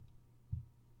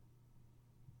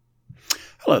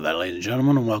Hello there, ladies and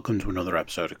gentlemen, and welcome to another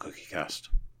episode of CookieCast.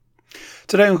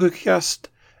 Today on CookieCast,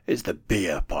 it's the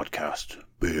beer podcast.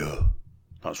 Beer.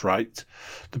 That's right.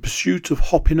 The pursuit of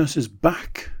hoppiness is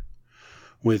back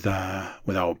with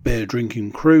our beer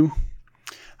drinking crew,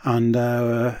 and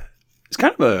it's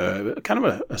kind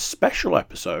of a special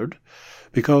episode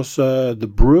because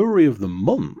the brewery of the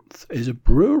month is a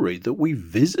brewery that we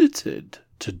visited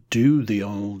to do the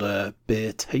old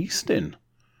beer tasting.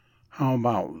 How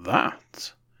about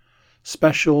that?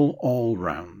 Special all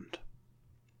round.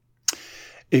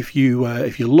 If you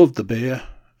love the beer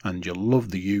and you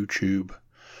love the YouTube,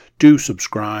 do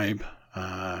subscribe,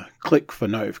 click for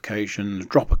notifications,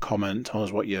 drop a comment, tell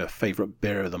us what your favourite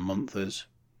beer of the month is.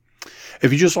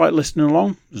 If you just like listening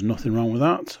along, there's nothing wrong with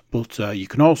that, but you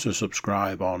can also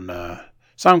subscribe on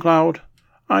SoundCloud,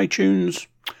 iTunes,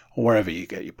 or wherever you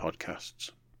get your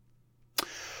podcasts.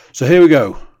 So here we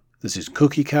go. This is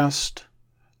CookieCast,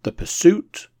 the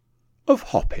pursuit of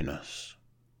hoppiness.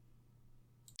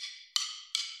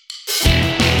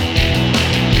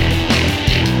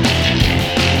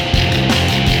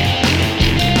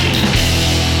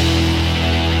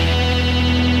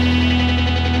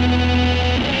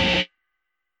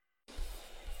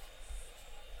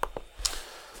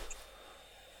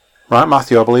 Right,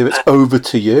 Matthew, I believe it's over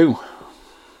to you.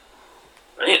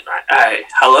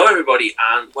 Hello, everybody,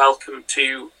 and welcome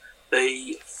to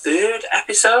the third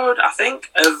episode, I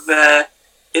think, of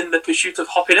In the Pursuit of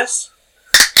Hoppiness.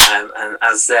 And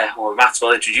as Matt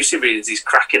will introduce him, he's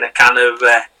cracking a can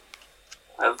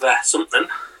of something.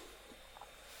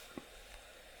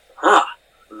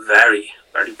 Very,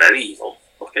 very, very evil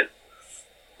looking.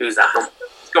 Who's that?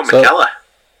 It's got McKellar.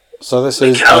 So this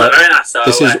McKellar, very nice. So,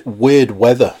 this is Weird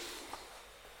Weather.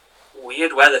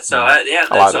 Weird Weather. So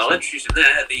I'll introduce him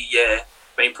there. The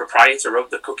main proprietor of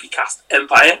the CookieCast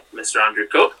empire, Mr. Andrew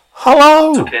Cook.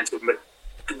 Hello. Tucking into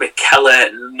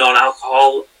McKellar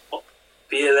non-alcohol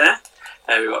beer there.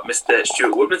 We've got Mr.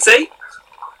 Stuart Woodmansey.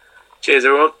 Cheers,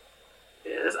 everyone.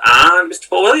 Cheers. And Mr.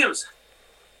 Paul Williams.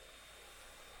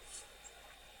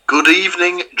 Good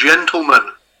evening,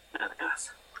 gentlemen.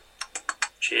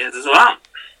 Cheers as well.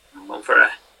 One for a...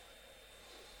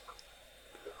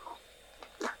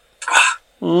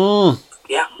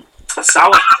 Yeah, a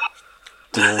sour.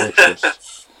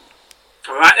 Delicious.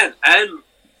 Alright then.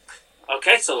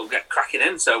 Okay, so we'll get cracking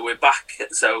in. So we're back.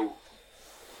 So,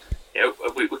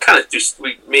 we kind of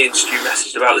me and Stu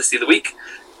messaged about this the other week.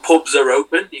 Pubs are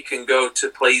open. You can go to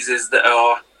places that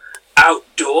are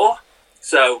outdoor.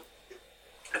 So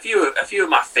a few of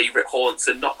my favourite haunts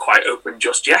are not quite open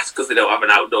just yet because they don't have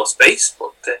an outdoor space,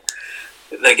 but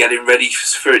they're getting ready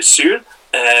for it soon.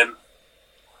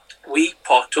 We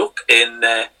partook in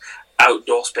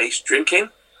outdoor space drinking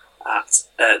at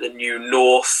the new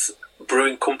North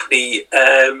Brewing Company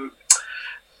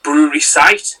brewery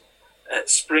site at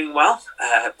Springwell,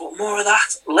 but more of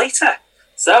that later.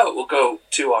 So we'll go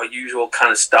to our usual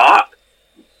kind of start.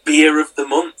 Beer of the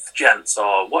month, gents,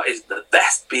 or what is the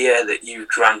best beer that you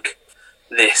drank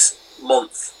this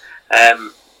month?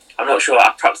 I'm not sure.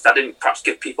 I didn't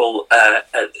give people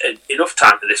enough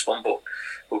time for this one, but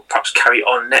we'll perhaps carry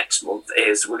on next month.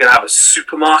 Is we're going to have a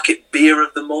supermarket beer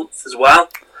of the month as well.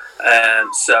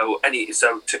 So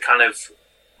to kind of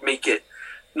make it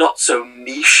not so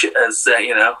niche as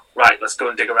right, let's go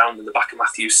and dig around in the back of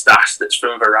Matthew's stash that's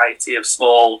from a variety of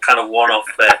small kind of one-off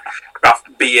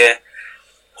craft beer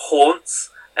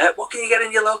haunts. What can you get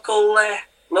in your local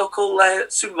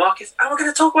supermarkets? And we're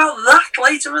going to talk about that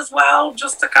later as well,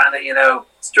 just to kind of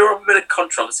stir up a bit of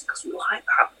controversy because we like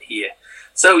that here.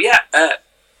 So yeah.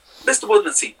 Mr.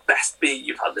 Woodmansey, best beer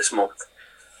you've had this month.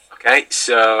 Okay,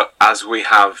 so as we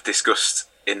have discussed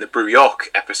in the Brew York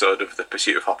episode of The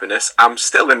Pursuit of Hoppiness, I'm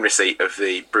still in receipt of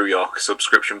the Brew York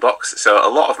subscription box, so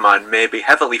a lot of mine may be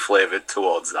heavily flavoured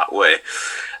towards that way.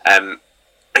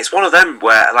 It's one of them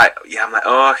where, I'm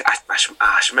like,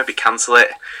 I should maybe cancel it.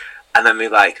 And then they're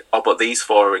like, oh, but these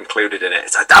four are included in it.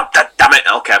 It's like, damn it,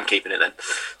 okay, I'm keeping it then.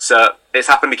 So it's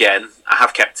happened again. I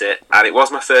have kept it, and it was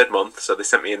my third month, so they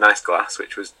sent me a nice glass,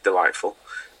 which was delightful.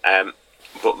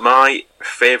 But my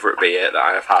favourite beer that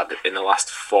I have had in the last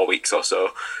 4 weeks or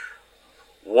so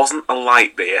wasn't a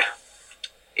light beer.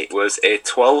 It was a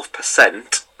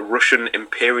 12% Russian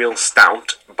Imperial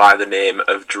Stout by the name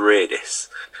of Dradis.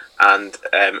 And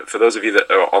for those of you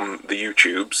that are on the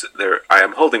YouTubes, I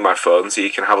am holding my phone so you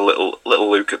can have a little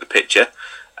look at the picture.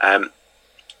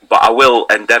 But I will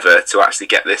endeavour to actually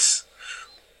get this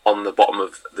on the bottom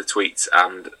of the tweets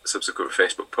and subsequent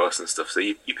Facebook posts and stuff, so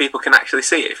you people can actually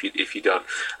see it if you don't.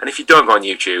 And if you don't go on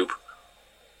YouTube,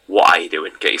 what are you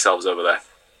doing? Get yourselves over there.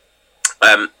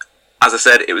 as I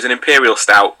said, it was an Imperial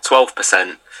Stout,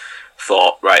 12%.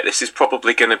 Thought, right, this is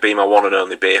probably going to be my one and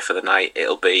only beer for the night.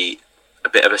 It'll be a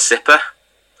bit of a sipper.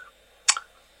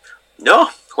 No,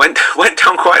 went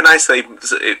down quite nicely.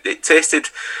 It tasted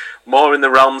more in the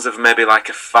realms of maybe like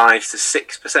a 5 to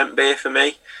 6% beer for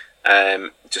me.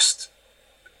 Just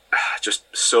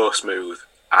so smooth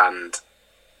and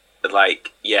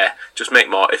like, yeah, just make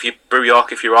more. If you Brew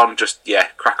York, if you're on, just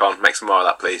crack on, make some more of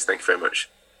that, please. Thank you very much.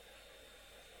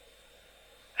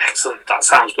 Excellent. That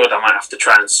sounds good. I might have to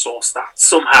try and source that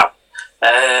somehow.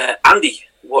 Andy,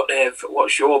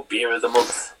 what's your beer of the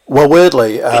month? Well,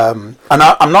 weirdly, and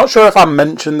I'm not sure if I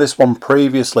mentioned this one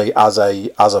previously as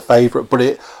a favourite,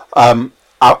 but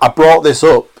I brought this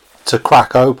up to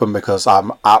crack open because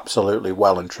I'm absolutely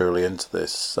well and truly into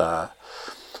this.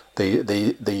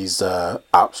 These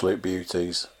absolute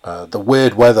beauties. The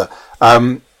Weird Weather.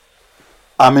 I'm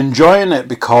enjoying it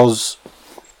because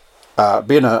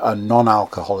being a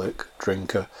non-alcoholic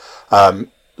drinker,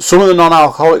 some of the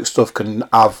non-alcoholic stuff can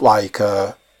have like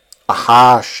a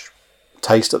harsh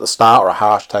taste at the start or a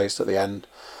harsh taste at the end.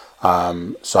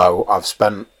 So I've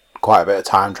spent quite a bit of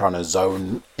time trying to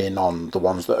zone in on the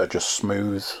ones that are just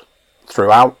smooth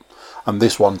throughout, and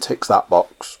this one ticks that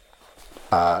box.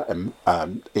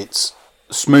 It's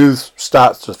smooth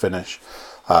start to finish,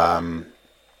 and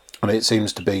it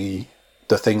seems to be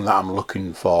the thing that I'm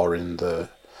looking for in the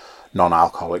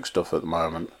non-alcoholic stuff at the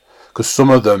moment. Because some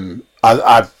of them,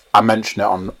 I mentioned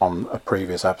it on a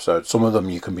previous episode, some of them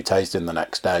you can be tasting the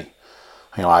next day.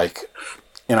 You're like,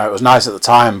 it was nice at the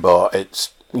time, but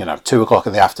it's 2 o'clock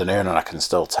in the afternoon and I can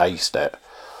still taste it.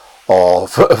 Or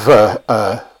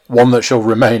for one that shall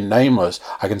remain nameless,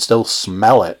 I can still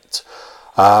smell it.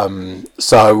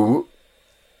 So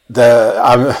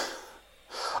I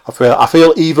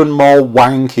feel even more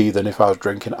wanky than if I was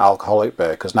drinking alcoholic beer,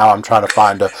 because now I'm trying to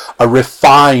find a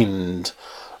refined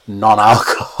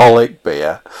non-alcoholic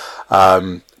beer.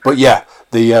 But yeah,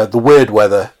 the Weird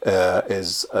Weather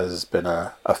has been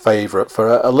a favourite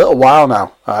for a little while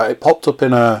now. It popped up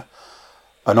in an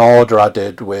order I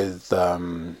did with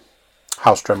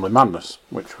House Trembling Madness,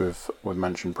 which we've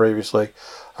mentioned previously,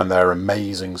 and their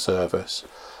amazing service.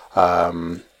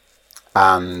 And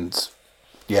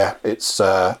yeah, it's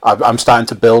I'm starting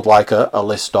to build like a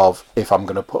list of, if I'm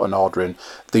going to put an order in,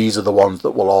 these are the ones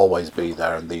that will always be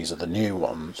there, and these are the new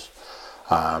ones.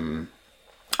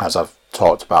 As I've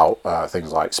talked about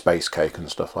things like Space Cake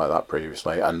and stuff like that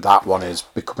previously, and that one is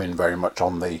becoming very much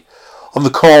on the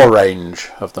core range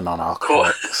of the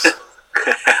non-alcoholics.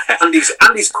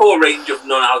 Andy's core range of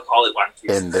non-alcoholic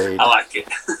wankies. Indeed, I like it.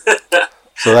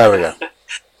 So there we go.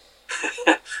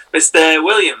 Mr.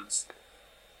 Williams.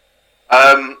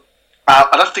 I'd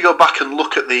have to go back and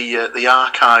look at the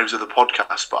archives of the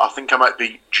podcast, but I think I might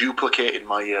be duplicating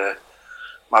my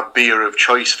my beer of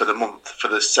choice for the month for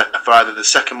either the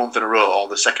second month in a row or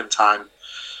the second time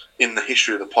in the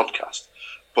history of the podcast.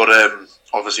 But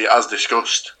obviously, as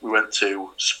discussed, we went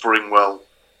to Springwell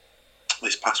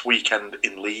this past weekend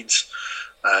in Leeds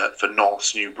for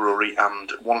North's new brewery,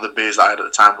 and one of the beers that I had at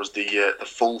the time was the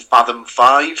Full Fathom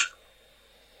 5,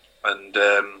 and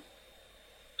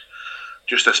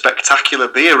just a spectacular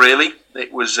beer, really.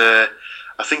 It was, I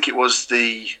think it was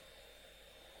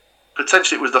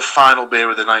potentially it was the final beer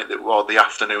of the night or the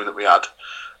afternoon that we had,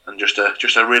 and just a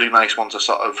really nice one to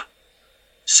sort of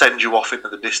send you off into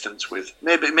the distance with.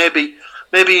 Maybe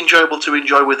enjoyable to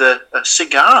enjoy with a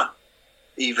cigar,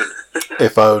 even.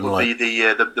 If only. Would be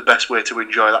the best way to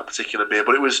enjoy that particular beer.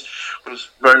 But it was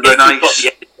very, very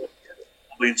nice,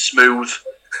 and smooth,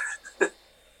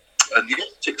 and yeah,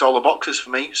 ticked all the boxes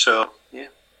for me. So yeah,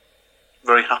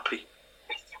 very happy.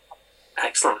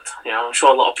 Excellent. I'm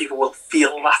sure a lot of people will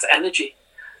feel that energy.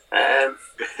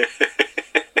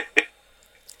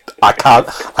 I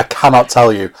cannot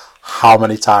tell you how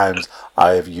many times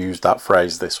I have used that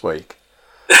phrase this week.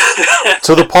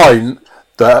 To the point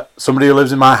that somebody who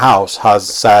lives in my house has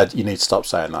said, you need to stop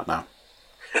saying that now.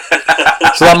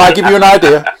 So that might give you an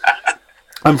idea.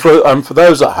 And for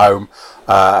those at home,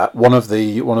 one of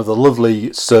the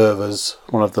lovely servers,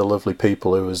 one of the lovely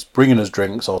people who was bringing us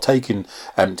drinks or taking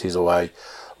empties away,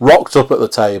 rocked up at the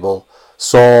table,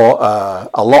 saw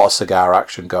a lot of cigar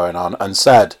action going on, and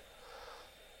said,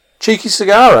 "Cheeky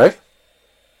cigar, eh?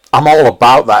 I'm all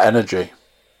about that energy."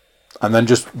 And then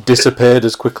just disappeared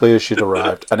as quickly as she'd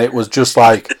arrived. And it was just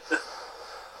like,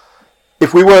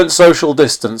 if we weren't social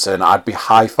distancing, I'd be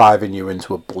high-fiving you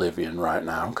into oblivion right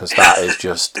now, because that is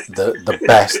just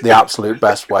the absolute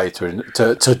best way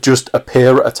to just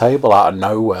appear at a table out of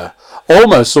nowhere.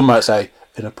 Almost, some might say,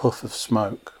 in a puff of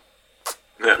smoke.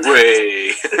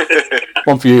 Way.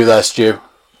 One for you there, Stu.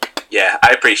 Yeah,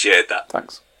 I appreciate that.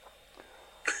 Thanks.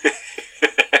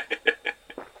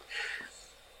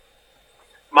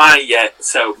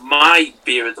 My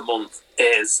beer of the month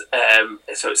is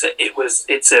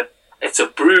it's a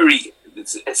brewery.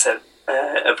 It's a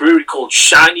brewery called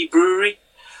Shiny Brewery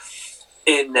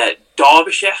in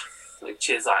Derbyshire, which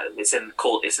is it's in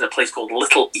a place called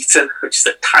Little Eaton, which is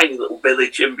a tiny little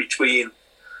village in between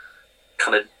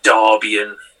kind of Derby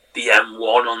and the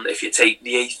M1 on if you take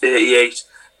the A38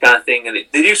 kind of thing, and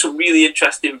they do some really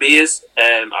interesting beers.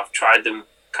 I've tried them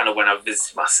kind of when I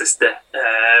visited my sister,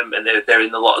 and they're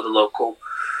in a lot of the local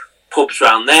pubs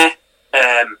around there.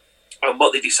 And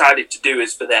what they decided to do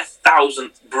is for their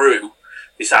 1,000th brew,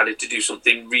 decided to do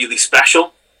something really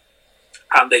special,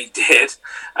 and they did.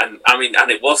 And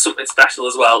it was something special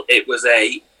as well. It was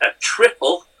a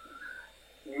triple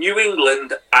New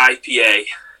England IPA,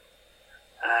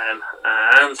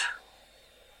 and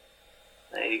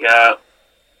there you go.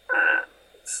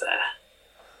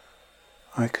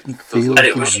 I can feel and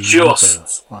it was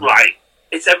just right.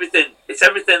 It's everything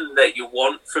that you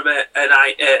want from a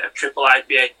triple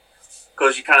IPA,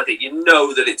 because you kind of think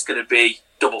that it's going to be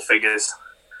double figures,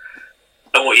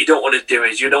 and what you don't want to do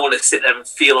is you don't want to sit there and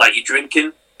feel like you're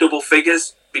drinking double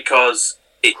figures, because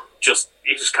you just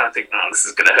kind of think, no, this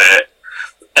is going to hurt.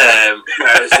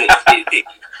 Whereas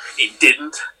it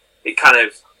didn't. It kind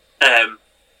of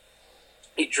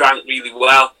it drank really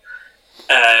well.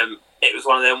 It was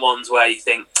one of them ones where you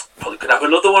think, probably could have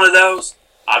another one of those.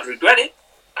 I'd regret it,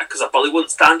 because I probably wouldn't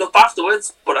stand up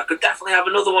afterwards, but I could definitely have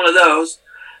another one of those.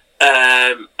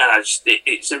 And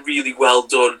it's a really well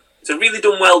done. It's a really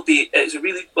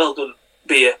well done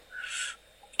beer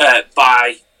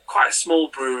by quite a small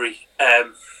brewery.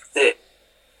 I think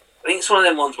it's one of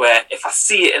them ones where if I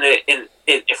see it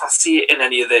in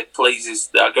any of the places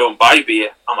that I go and buy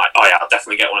beer, I'm like, oh yeah, I'll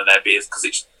definitely get one of their beers, because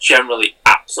it's generally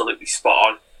absolutely spot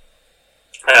on.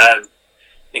 I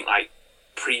think like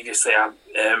previously,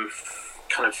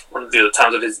 kind of one of the other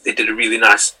times I visited, they did a really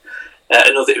nice. I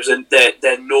know that it was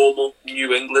their normal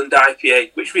New England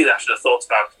IPA, which really I should have thought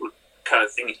about. Kind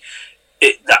of thing,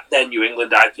 that their New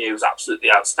England IPA was absolutely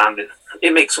outstanding.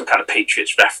 It makes some kind of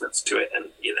Patriots reference to it,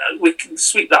 and we can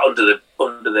sweep that under the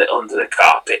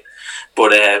carpet.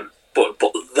 But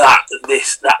that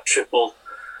triple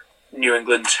New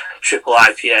England triple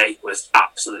IPA was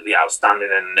absolutely outstanding,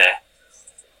 and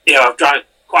I've drank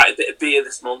quite a bit of beer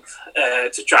this month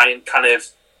to try and kind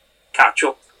of catch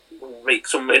up, make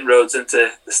some inroads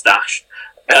into the stash.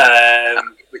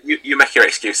 You make your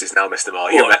excuses now, Mr. Moore.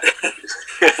 But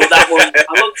that one,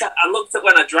 I looked at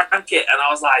when I drank it, and I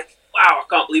was like, wow, I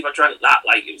can't believe I drank that.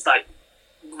 Like, it was like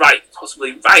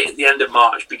possibly right at the end of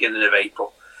March, beginning of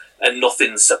April, and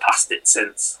nothing's surpassed it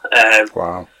since.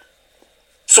 Wow.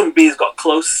 Some beers got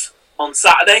close on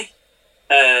Saturday,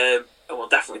 and we'll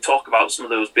definitely talk about some of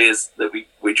those beers that we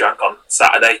drank on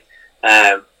Saturday,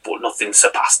 but nothing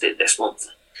surpassed it this month,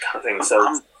 kind of thing.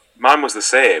 So mine was the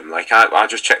same. Like I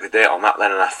just checked the date on that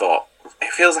then, and I thought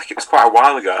it feels like it was quite a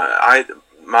while ago.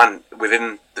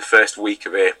 Within the first week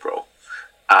of April,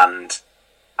 and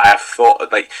I have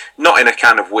thought, like, not in a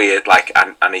kind of weird, like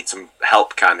I need some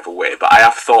help kind of a way, but I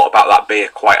have thought about that beer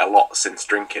quite a lot since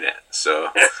drinking it.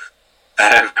 So,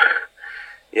 yeah,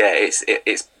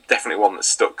 it's definitely one that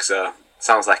stuck. So,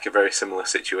 sounds like a very similar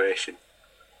situation.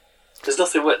 There's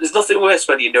nothing worse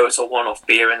when you know it's a one-off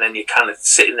beer, and then you're kind of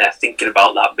sitting there thinking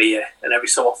about that beer, and every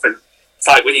so often, it's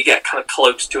like when you get kind of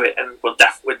close to it, and we're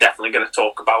definitely going to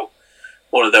talk about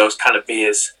one of those kind of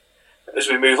beers as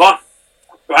we move on.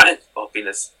 Right, being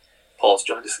as Paul's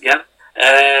joined us again,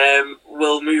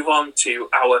 we'll move on to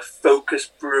our focus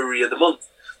brewery of the month.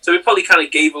 So we probably kind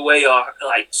of gave away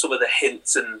some of the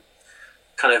hints and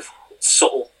kind of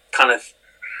subtle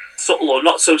or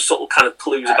not so subtle kind of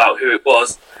clues about who it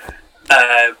was.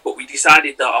 But we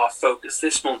decided that our focus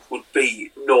this month would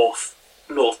be North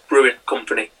Brewing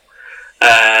Company.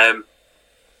 So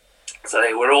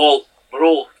we're all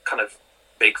kind of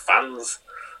big fans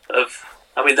of.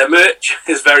 I mean, their merch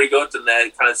is very good, and their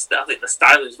kind of I think the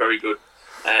styling is very good.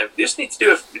 We just need to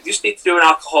do an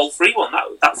alcohol-free one.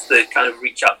 That's the kind of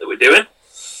reach out that we're doing.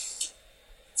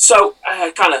 So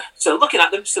looking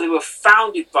at them, so they were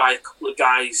founded by a couple of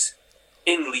guys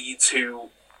in Leeds who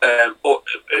had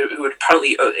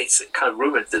apparently, it's kind of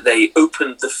rumoured that they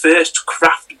opened the first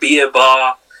craft beer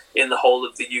bar in the whole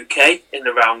of the UK in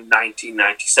around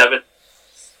 1997.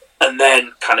 And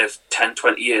then kind of 10,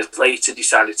 20 years later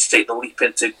decided to take the leap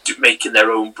into making their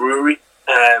own brewery.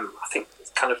 I think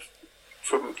kind of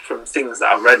from things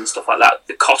that I've read and stuff like that,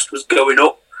 the cost was going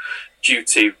up due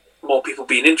to more people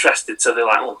being interested. So they're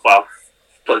like, oh, well,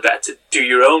 probably better to do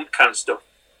your own kind of stuff.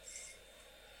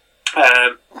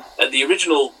 And the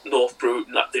original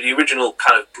the original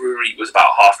kind of brewery was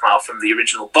about half a mile from the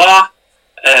original bar.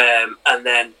 And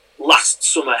then last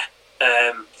summer,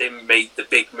 they made the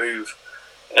big move.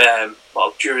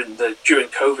 During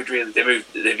COVID, really,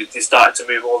 they started to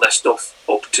move all their stuff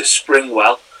up to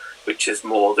Springwell, which is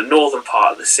more the northern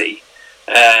part of the city,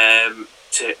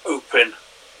 to open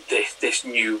this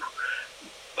new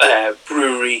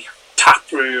brewery,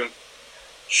 tap room,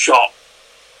 shop,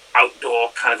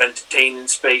 outdoor kind of entertaining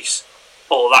space,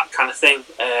 all that kind of thing.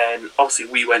 And obviously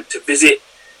we went to visit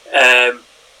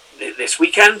this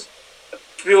weekend,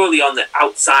 purely on the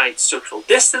outside social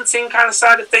distancing kind of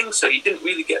side of things, so you didn't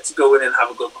really get to go in and have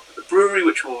a good look at the brewery,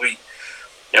 which will be,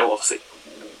 obviously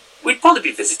we'd probably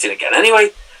be visiting again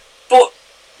anyway, but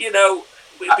it'd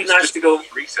be nice to go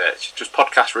research, just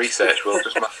podcast research. We'll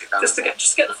just mark it down just to get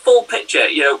the full picture,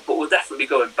 but we'll definitely be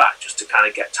going back just to kind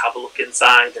of get to have a look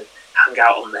inside and hang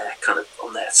out on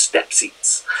their step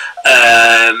seats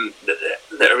that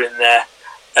are in there.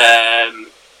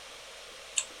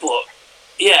 But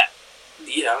yeah,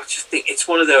 I just think it's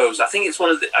one of those. I think it's one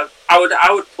of the. I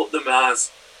would put them as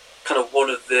kind of one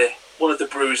of the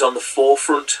brews on the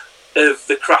forefront of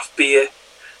the craft beer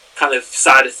kind of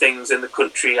side of things in the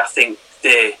country. I think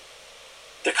they're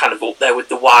kind of up there with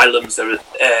the Wylam's, and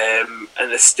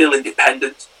they're still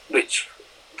independent, which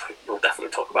we'll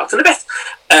definitely talk about in a bit.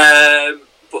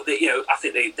 But I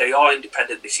think they are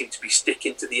independent. They seem to be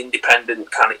sticking to the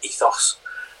independent kind of ethos,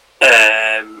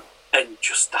 and I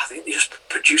think they just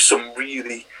produce a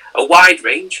wide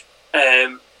range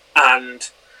and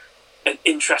an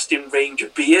interesting range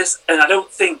of beers. And I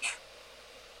don't think,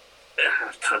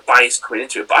 kind of bias coming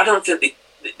into it, but I don't think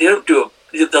they'll do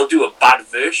a bad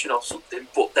version or something.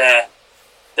 But they're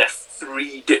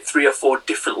three or four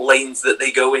different lanes that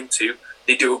they go into.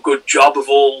 They do a good job of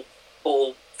all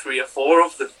three or four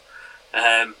of them.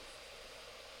 And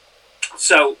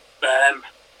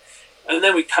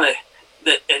then we kind of.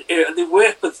 They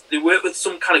work with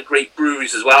some kind of great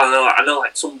breweries as well. I know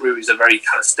like some breweries are very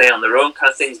kind of stay on their own kind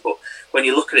of things, but when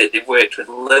you look at it, they've worked with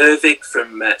Lervig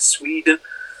from Sweden,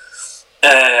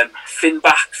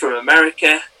 Finback from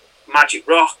America, Magic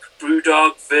Rock,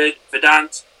 Brewdog,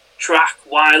 Verdant, Track,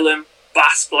 Wylam,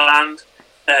 Baskland,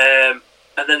 and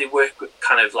then they work with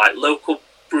kind of like local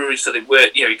breweries. So they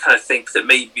work, you kind of think that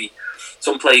maybe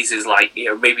some places like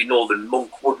maybe Northern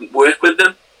Monk wouldn't work with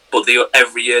them. But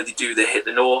every year they do the Hit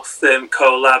the North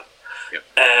collab. Yep.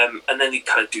 And then they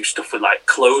kind of do stuff with like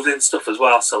clothing stuff as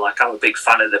well. So like I'm a big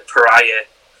fan of the Pariah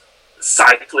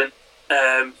cycling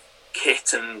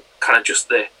kit and kind of just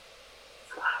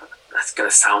that's going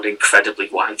to sound incredibly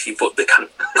wanky, but the kind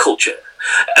of culture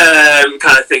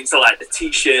kind of things. So like the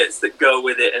t-shirts that go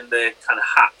with it and the kind of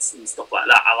hats and stuff like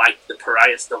that. I like the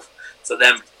Pariah stuff. So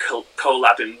them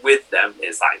collabing with them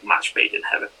is like match made in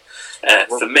heaven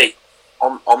for me.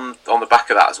 On the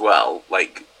back of that as well,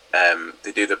 like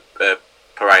they do the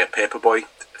Pariah Paperboy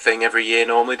thing every year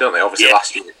normally, don't they? Obviously, yeah.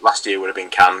 Last year would have been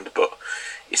canned, but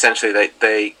essentially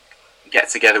they get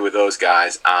together with those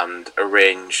guys and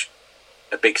arrange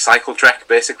a big cycle trek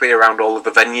basically around all of the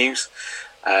venues.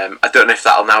 I don't know if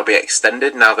that'll now be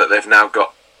extended now that they've now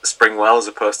got Springwell as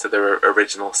opposed to their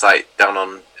original site down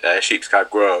on Sheepscard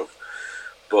Grove,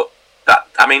 but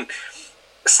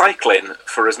cycling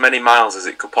for as many miles as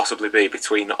it could possibly be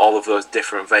between all of those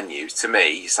different venues, to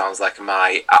me, sounds like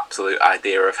my absolute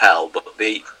idea of hell. But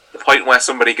the point where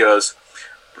somebody goes,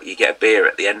 but you get a beer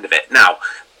at the end of it, now,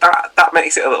 that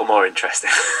makes it a little more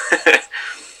interesting.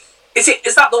 Is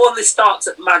that the one that starts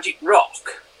at Magic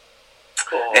Rock?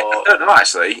 I don't know,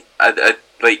 actually. I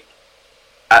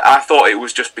thought it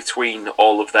was just between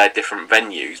all of their different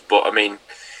venues, but I mean,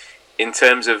 in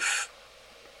terms of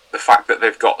the fact that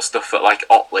they've got stuff at like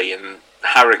Otley and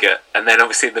Harrogate, and then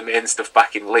obviously the main stuff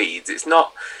back in Leeds, it's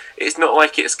not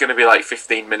like it's going to be like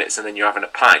 15 minutes and then you're having a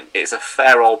pint. It's a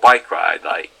fair old bike ride,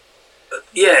 like.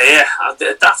 Yeah.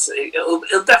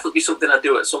 It'll definitely be something I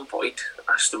do at some point.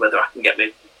 As to whether I can get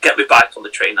my bike on the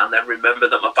train and then remember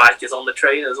that my bike is on the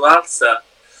train as well. So.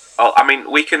 Oh, I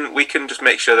mean, we can just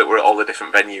make sure that we're at all the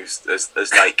different venues. There's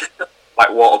like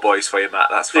like water boys for you, Matt.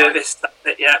 That's fine. Service,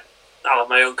 yeah. I'll have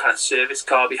my own kind of service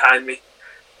car behind me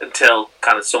until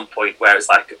kind of some point where it's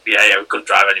like, we couldn't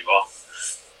drive anymore.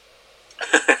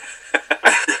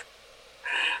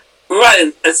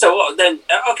 Right, and so what then?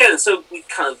 Okay, so we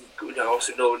kind of,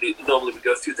 obviously normally we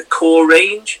go through the core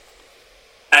range.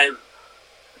 I've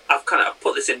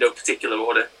put this in no particular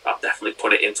order. I'll definitely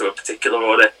put it into a particular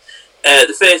order.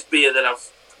 The first beer that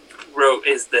I've wrote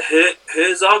is the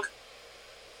Herzog,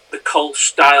 the Kolsch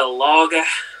style lager.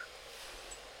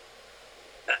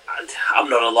 I'm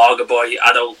not a lager boy.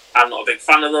 I'm not a big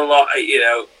fan of the lager.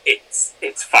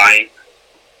 It's fine.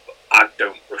 I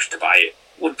don't rush to buy it.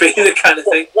 Would be the kind of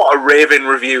thing. What a raving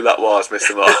review that was,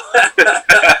 Mr. Moore.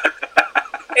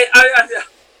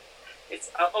 It's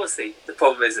obviously the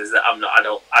problem is that I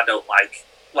don't like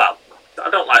lager. I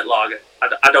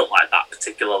don't like that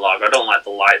particular lager. I don't like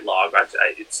the light lager.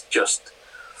 It's just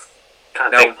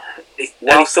kind of thing.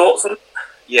 Any thoughts on it?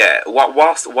 Yeah,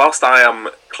 whilst I am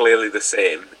clearly the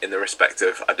same in the respect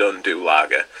of I don't do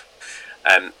lager,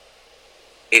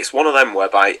 it's one of them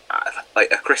whereby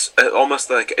almost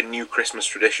like a new Christmas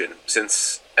tradition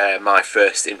since my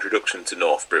first introduction to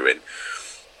North Brewing,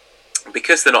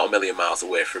 because they're not a million miles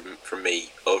away from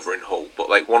me over in Hull. But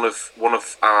like one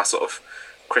of our sort of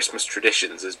Christmas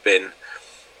traditions has been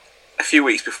a few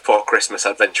weeks before Christmas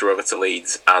I'd venture over to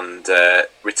Leeds and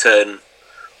return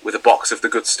with a box of the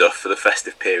good stuff for the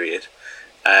festive period,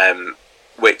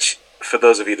 which for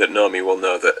those of you that know me will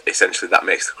know that essentially that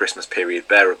makes the Christmas period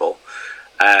bearable.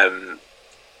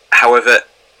 However,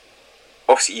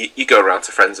 obviously you go around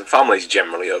to friends and families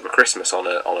generally over Christmas on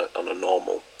a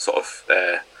normal sort of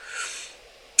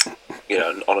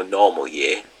on a normal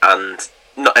year, and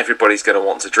not everybody's going to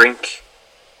want to drink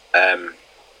an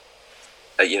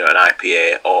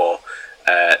IPA or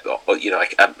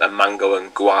like a mango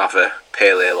and guava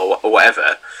pale ale or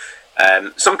whatever.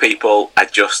 Some people are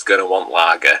just going to want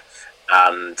lager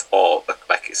or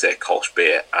like I say Kolsch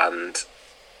beer, and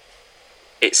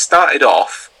it started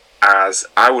off as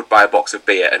I would buy a box of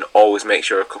beer and always make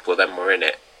sure a couple of them were in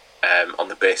it, on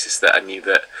the basis that I knew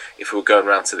that if we were going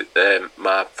around to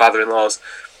my father-in-law's,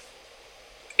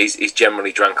 he's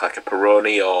generally drank like a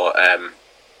Peroni or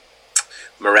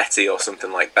Moretti or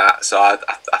something like that, so I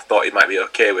thought he might be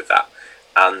okay with that,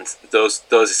 and those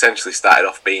essentially started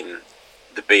off being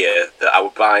the beer that I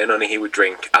would buy and only he would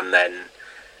drink, and then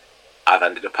I've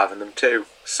ended up having them too.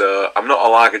 So I'm not a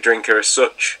lager drinker as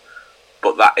such,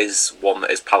 but that is one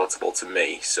that is palatable to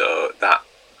me, so that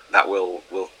will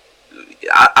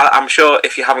I'm sure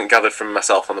if you haven't gathered from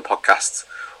myself on the podcast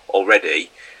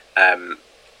already,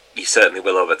 you certainly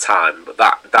will over time, but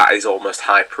that is almost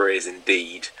high praise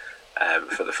indeed,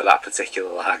 for that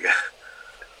particular lager.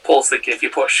 Paul's thinking if you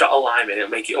put a shot of lime in, it'll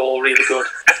make it all really good.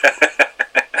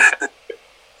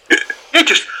 Yeah,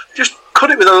 just cut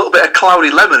it with a little bit of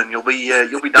cloudy lemon, and you'll be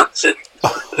dancing.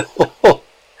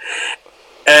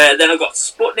 Then I've got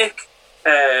Sputnik,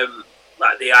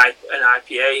 like an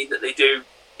IPA that they do.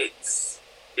 It's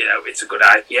it's a good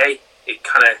IPA. It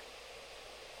kind of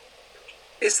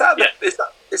is that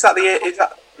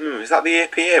the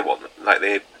APA one? Like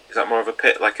is that more of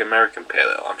like American pale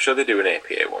ale? I'm sure they do an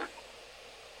APA one.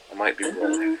 I might be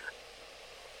wrong.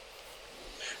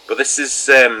 But this is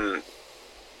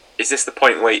this the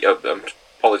point where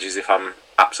apologies if I'm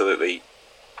absolutely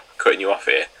cutting you off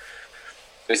here.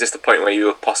 Is this the point where you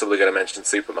were possibly going to mention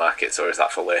supermarkets, or is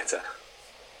that for later?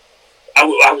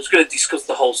 I was going to discuss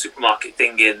the whole supermarket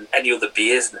thing in any other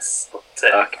business, but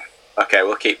okay,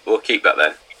 we'll keep that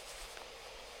then.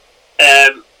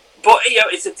 But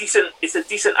it's a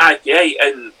decent IPA,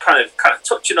 and kind of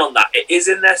touching on that, it is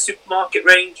in their supermarket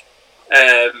range.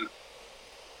 I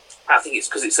think it's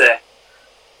because it's an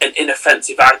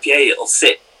inoffensive IPA. It'll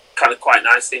sit kind of quite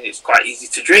nicely, and it's quite easy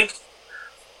to drink.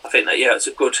 I think that it's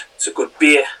a good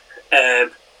beer.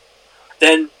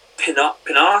 Then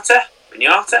Pinata.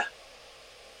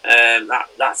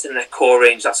 That's in their core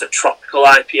range. That's a tropical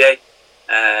IPA,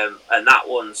 and that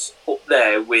one's up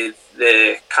there with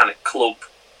the kind of Club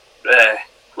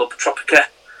Tropica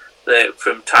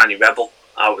from Tiny Rebel.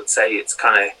 I would say it's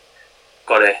kind of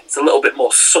it's a little bit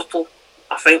more subtle,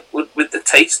 I think, with the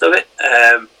taste of it.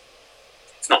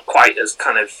 It's not quite as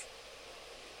kind of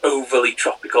overly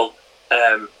tropical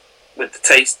with the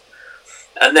taste.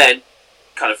 And then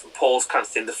kind of from Paul's kind of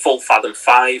thing, the Full Fathom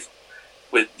 5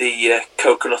 with the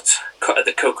coconut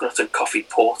and coffee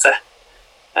porter.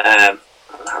 And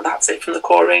that's it from the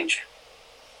core range.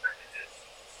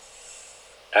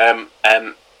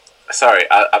 Sorry,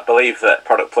 I believe that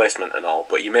product placement and all,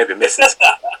 but you may be missing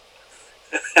something.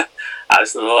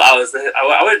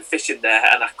 I went fishing there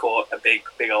and I caught a big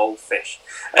old fish.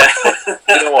 You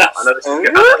know what? I know this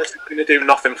is going to do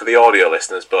nothing for the audio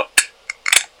listeners, but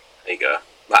there you go.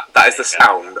 That is the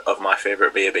sound of my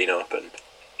favourite beer being opened.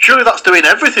 Surely that's doing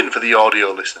everything for the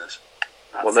audio listeners.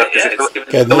 Well, no, if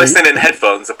they're listening in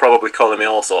headphones, they're probably calling me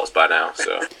all sorts by now.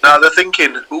 So now they're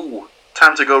thinking, "Ooh,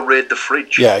 time to go raid the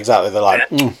fridge." Yeah, exactly. They're like,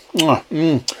 oh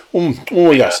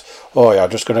yes, oh yeah.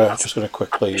 Just gonna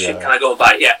quickly. Can I go and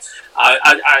buy it? Yeah,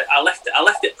 I left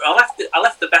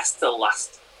the best till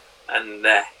last. and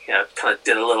kind of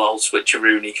did a little old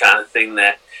switcheroony kind of thing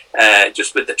there,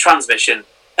 just with the transmission,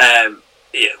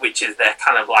 which is their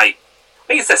kind of like, I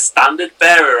think it's their standard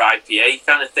bearer IPA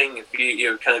kind of thing. If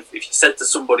if you said to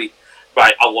somebody,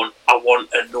 right, I want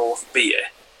a North beer,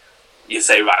 you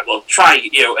say, right, well, try,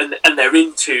 and they're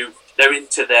into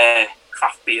their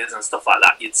craft beers and stuff like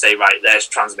that. You'd say, right, there's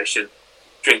transmission,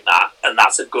 drink that, and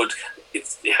that's a good.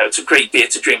 It's a great beer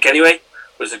to drink anyway.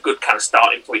 But it's a good kind of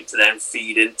starting point to then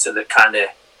feed into the kind of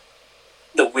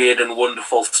the weird and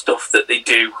wonderful stuff that they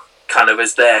do, kind of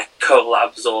as their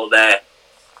collabs or their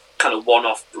kind of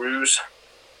one-off brews.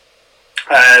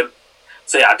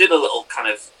 So yeah, I did a little kind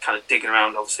of digging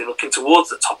around, obviously looking towards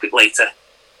the topic later,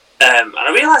 and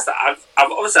I realised that I've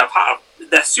had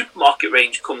their supermarket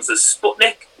range comes as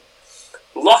Sputnik,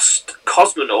 Lost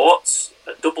Cosmonauts,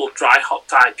 a double dry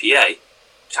hopped IPA,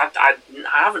 which I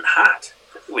haven't had,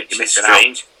 which is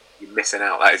strange. You're missing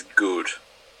out. That is good.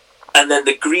 And then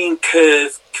the Green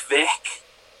Curve Kvik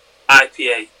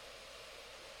IPA,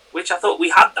 which I thought we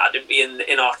had that, didn't we,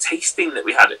 in our tasting that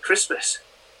we had at Christmas.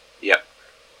 Yep.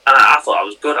 And I thought that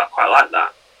was good. I quite like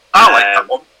that. I like that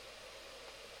one.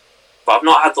 But I've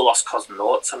not had the Lost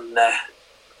Cosmonauts, and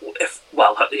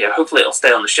hopefully it'll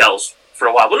stay on the shelves for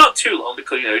a while. Well, not too long,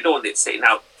 because you don't want it sitting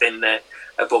out in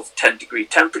above 10-degree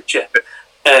temperature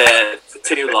for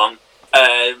too long.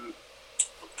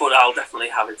 But I'll definitely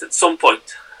have it at some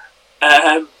point.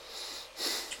 And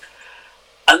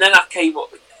then I came up.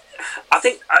 I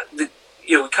think we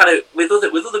kind of with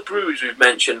other breweries we've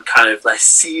mentioned, kind of less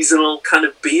seasonal kind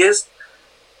of beers.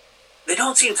 They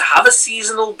don't seem to have a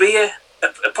seasonal beer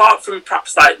apart from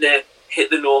perhaps like the Hit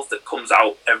the North that comes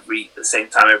out at the same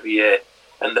time every year,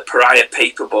 and the Pariah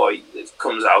Paperboy that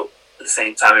comes out at the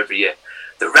same time every year.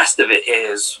 The rest of it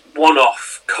is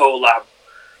one-off collab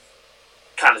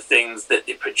kind of things that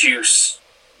they produce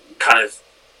kind of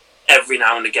every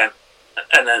now and again.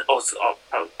 And then also,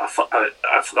 I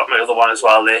forgot my other one as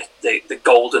well, the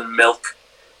Golden Milk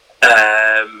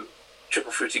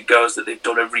Triple Fruited Goes that they've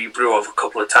done a rebrew of a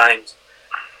couple of times.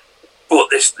 But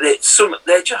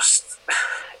they're just,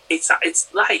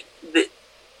 it's like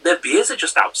their beers are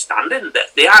just outstanding.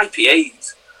 The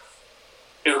IPAs,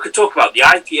 we could talk about the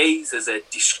IPAs as a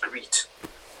discrete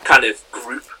kind of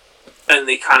group, and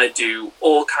they kind of do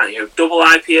all kind of double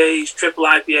IPAs, triple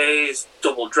IPAs,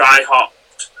 double dry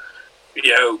hopped,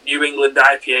 New England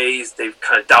IPAs. They've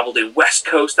kind of dabbled in West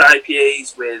Coast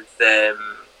IPAs with the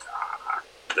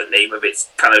name of it's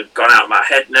kind of gone out of my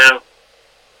head now.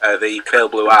 The Pale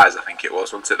Blue Eyes, I think it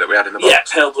was, wasn't it, that we had in the box? Yeah,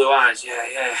 Pale Blue Eyes,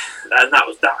 yeah. And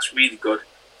that's really good.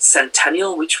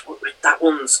 Centennial, which that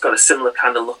one's got a similar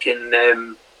kind of looking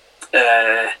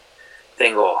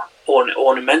thing, or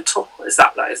ornamental. Is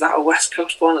that a West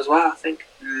Coast one as well, I think?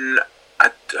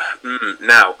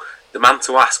 Now, the man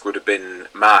to ask would have been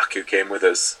Mark, who came with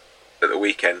us at the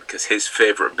weekend, because his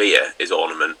favourite beer is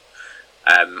Ornament.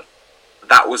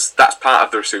 That's part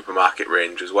of their supermarket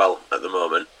range as well at the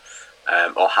moment,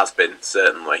 or has been,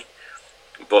 certainly.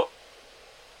 But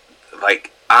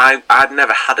like I'd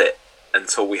never had it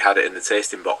until we had it in the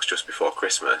tasting box just before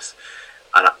Christmas,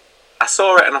 and I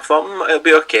saw it and I thought it'll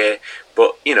be okay.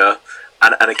 But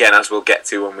and again, as we'll get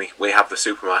to when we have the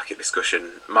supermarket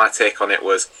discussion, my take on it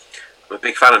was, I'm a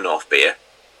big fan of North beer.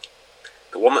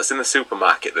 The one that's in the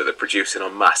supermarket that they're producing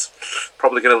en masse,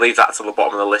 probably going to leave that to the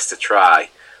bottom of the list to try.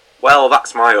 Well,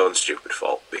 that's my own stupid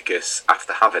fault, because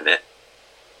after having it,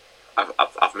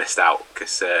 I've missed out,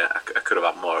 because I could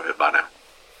have had more of it by now.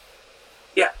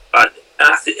 Yeah, and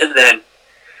then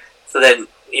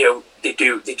they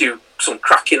do some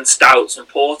cracking stouts and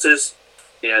porters,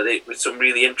 with some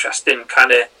really interesting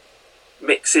kind of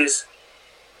mixes.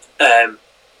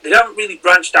 They haven't really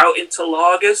branched out into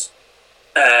lagers,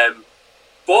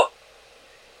 but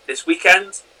this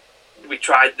weekend we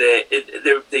tried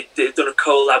they've done a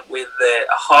collab with a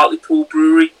Hartlepool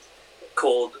brewery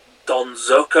called Don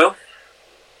Zoco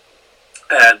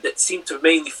that seem to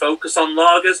mainly focus on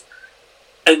lagers,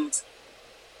 and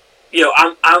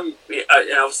I'm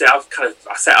obviously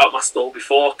I set out my stall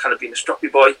before, kind of being a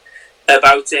stroppy boy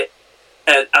about it.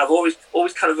 And I've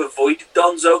always kind of avoided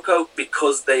Don Zoco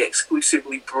because they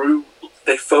exclusively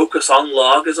they focus on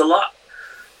lagers a lot.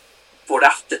 But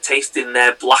after tasting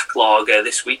their black lager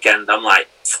this weekend, I'm like,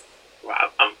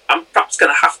 I'm perhaps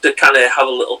going to have to have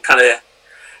a little kind of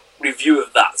review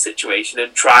of that situation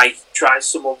and try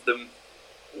some of them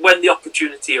when the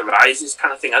opportunity arises,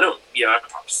 kind of thing. I don't,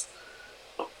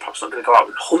 perhaps not going to go out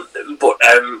and hunt them, but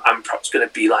I'm perhaps going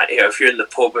to be like, if you're in the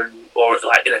pub or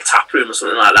like in a tap room or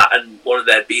something like that, and one of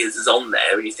their beers is on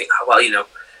there, and you think,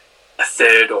 a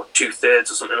third or 2/3 or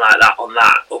something like that on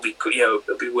that, it'll be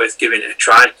worth giving it a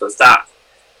try, because that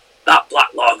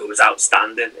black lager was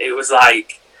outstanding. It was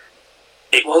like,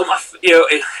 it wasn't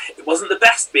it wasn't the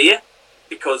best beer,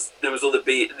 because there was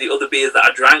the other beers that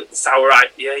I drank, the sour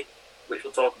IPA, which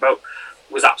we'll talk about,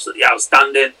 was absolutely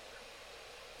outstanding.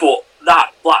 But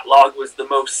that black lager was the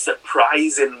most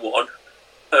surprising one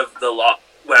of the lot,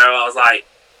 where I was like,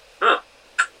 I'll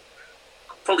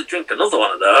probably drink another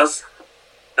one of those,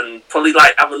 and probably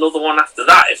like have another one after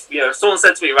that. If someone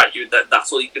said to me, right,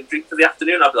 that's all you can drink for the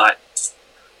afternoon, I'd be like,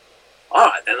 all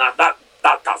right, then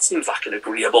that seems like an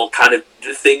agreeable kind of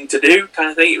thing to do, kind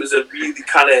of thing. It was a really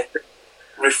kind of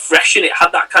refreshing. It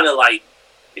had that kind of like,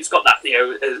 it's got that,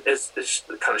 as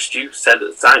kind of Stu said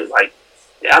at the time, like,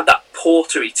 it had that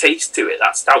portery taste to it,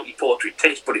 that stouty portery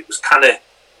taste, but it was kind of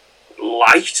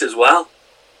light as well.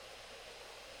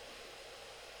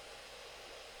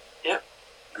 Yeah.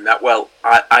 And that, well,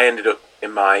 I ended up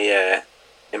in my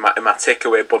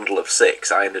takeaway bundle of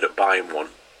 6. I ended up buying one,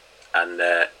 and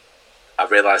I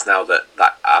realise now that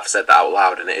I've said that out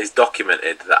loud, and it is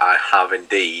documented that I have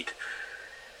indeed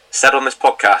said on this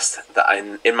podcast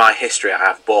that in my history I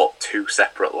have bought 2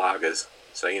 separate lagers.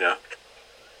 So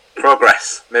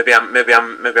progress. Maybe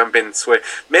I'm being swayed.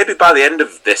 Maybe by the end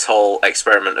of this whole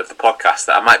experiment of the podcast,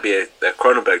 that I might be a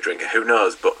Kronenberg drinker. Who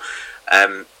knows? But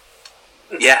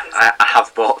yeah, I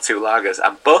have bought 2 lagers,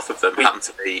 and both of them happen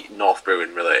to be North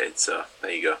Brewing related. So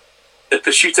there you go. The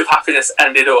Pursuit of Happiness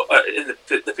ended up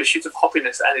the Pursuit of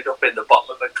Happiness ended up in the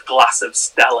bottom of a glass of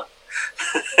Stella.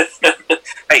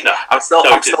 Hey, no, I'm still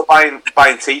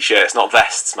buying t-shirts, not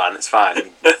vests, man. It's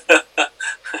fine.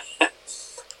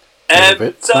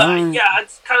 It's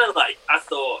kind of like, I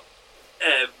thought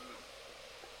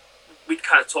we'd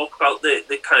kind of talk about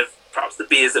the kind of perhaps the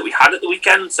beers that we had at the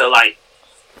weekend. So I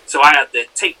had the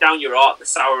Take Down Your Art, the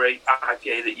sour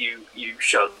IPA that you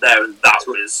showed there, and that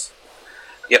was,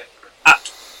 yep.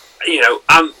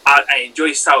 I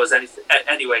enjoy sours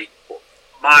anyway.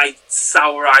 My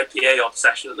sour IPA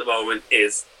obsession at the moment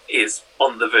is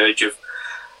on the verge of,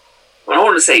 I don't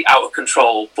want to say out of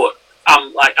control, but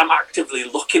I'm actively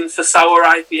looking for sour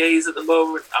IPAs at the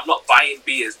moment. I'm not buying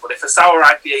beers, but if a sour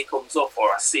IPA comes up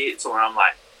or I see it somewhere, I'm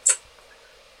like,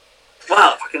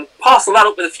 well, if I can parcel that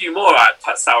up with a few more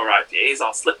sour IPAs,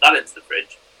 I'll slip that into the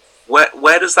fridge.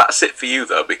 Where does that sit for you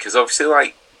though? Because obviously,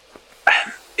 like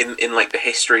in like the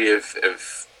history of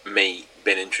me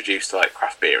being introduced to like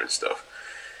craft beer and stuff,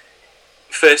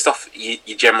 first off,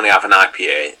 you generally have an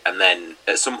IPA, and then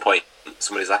at some point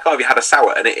somebody's like, oh, have you had a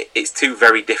sour? And it's 2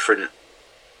 very different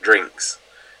drinks.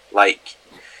 Like,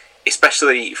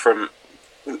 especially from,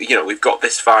 we've got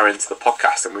this far into the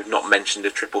podcast and we've not mentioned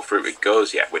a triple fruited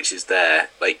goes yet, which is their,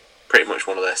 like, pretty much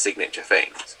one of their signature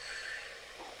things.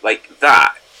 Like,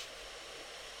 that,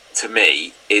 to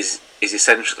me, is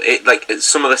essentially,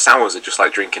 some of the sours are just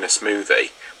like drinking a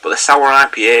smoothie, but the sour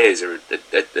IPAs are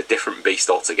a different beast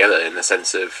altogether, in the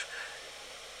sense of,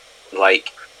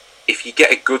 like, if you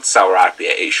get a good sour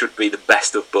IPA, it should be the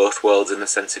best of both worlds, in the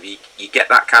sense of you get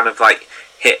that kind of like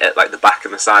hit at like the back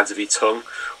and the sides of your tongue,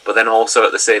 but then also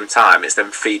at the same time it's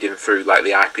then feeding through like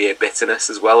the IPA bitterness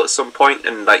as well at some point,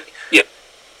 and like, yeah,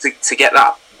 to get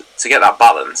that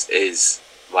balance is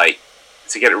like,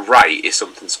 to get it right is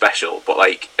something special. But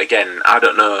like, again, I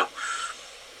don't know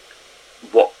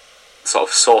what sort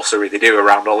of sorcery they do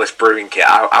around all this brewing kit.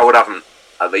 I would haven't,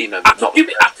 I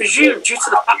presume due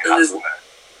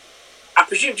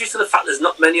to the fact there's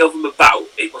not many of them about,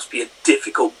 it must be a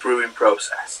difficult brewing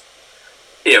process.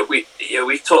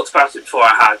 We've talked about it before.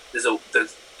 There's a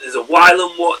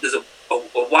Wylam one. There's a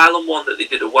Wylam one that they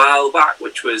did a while back,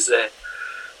 which was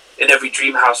In Every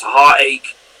Dream House a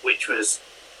Heartache, which was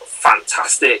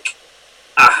fantastic.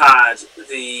 I had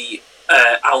the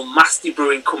Almasty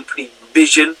Brewing Company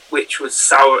Vision, which was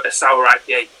a sour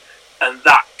IPA, and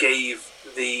that gave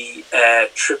the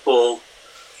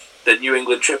New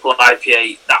England Triple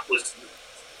IPA. That was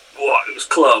it was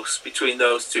close between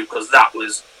those two, because that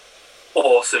was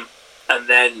awesome. And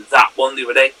then that one the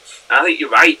other day, and I think you're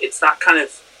right. It's that kind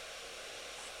of,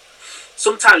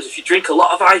 sometimes if you drink a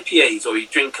lot of IPAs, or you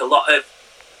drink a lot of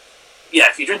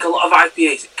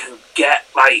IPAs, it can get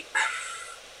like,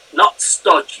 not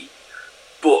stodgy,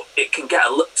 but it can get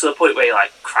to the point where you're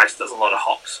like, Christ, there's a lot of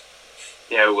hops.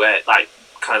 Where like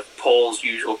kind of Paul's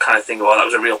usual kind of thing, that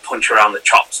was a real punch around the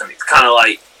chops, and it's kind of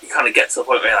like, you kind of get to the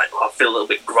point where you're like, I feel a little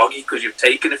bit groggy because you've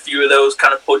taken a few of those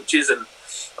kind of punches, and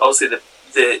obviously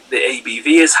the ABV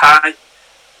is high.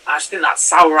 I just think that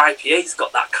sour IPA's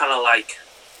got that kind of like,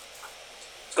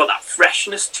 it's got that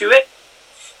freshness to it,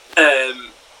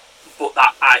 but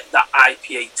that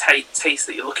IPA taste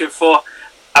that you're looking for.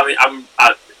 I mean,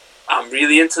 I'm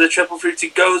really into the triple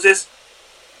fruited gozes,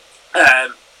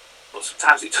 but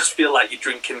sometimes it does feel like you're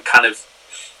drinking kind of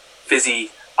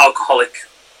fizzy alcoholic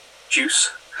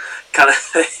juice kind of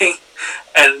thing,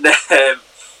 and it,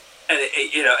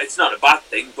 it's not a bad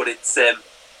thing, but it's I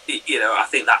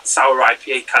think that sour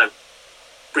IPA kind of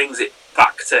brings it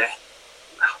back to,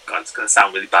 oh god, it's going to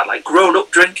sound really bad, like grown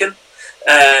up drinking,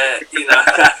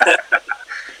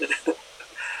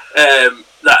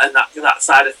 that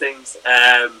side of things,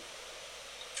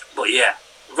 but yeah,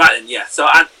 right then, yeah. So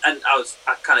I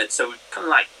kind of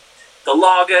like the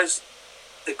lagers.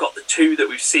 They've got the two that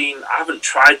we've seen. I haven't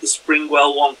tried the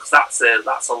Springwell one because that's a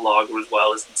lager as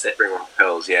well, isn't it? Springwell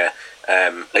Pills, yeah.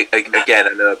 Again,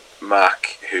 I know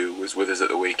Mark, who was with us at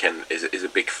the weekend, is a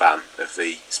big fan of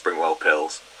the Springwell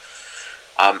Pills.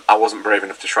 I wasn't brave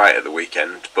enough to try it at the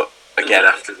weekend, but again,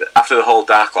 after the whole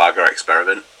dark lager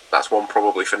experiment, that's one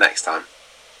probably for next time.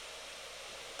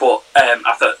 But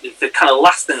I thought the kind of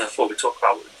last thing I thought we'd talk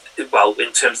about, well,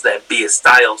 in terms of their beer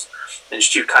styles, and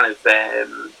Stu kind of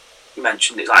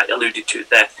mentioned it, like alluded to it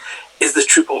there, is the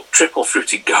triple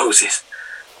fruited gozes,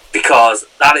 because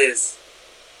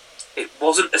it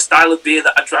wasn't a style of beer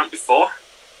that I drank before.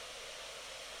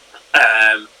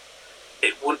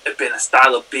 It wouldn't have been a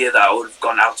style of beer that I would have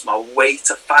gone out of my way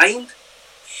to find,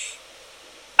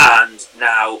 and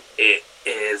now it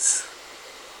is.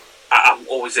 I'm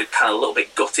always kind of a little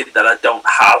bit gutted that I don't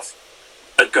have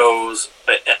a goze.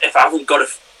 If I haven't got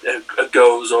a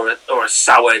goze or a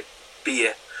sour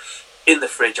beer in the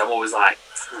fridge, I'm always like,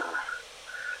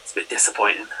 it's a bit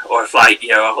disappointing. Or if I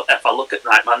look at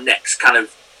like my next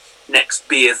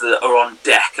beers that are on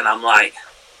deck, and I'm like,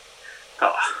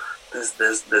 oh,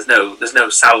 there's no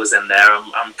sours in there.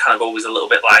 I'm kind of always a little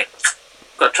bit like,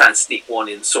 got to try and sneak one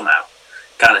in somehow,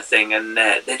 kind of thing. And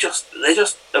they're just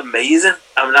amazing.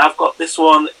 I mean, I've got this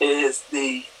one. This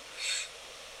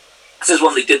is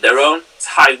one they did their own. It's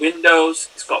High Windows.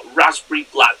 It's got raspberry,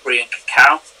 blackberry, and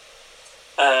cacao.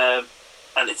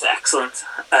 And it's excellent.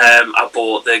 I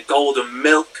bought the Golden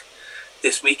Milk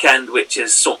this weekend, which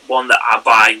is one that I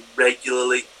buy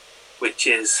regularly, which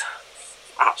is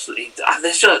absolutely,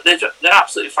 they're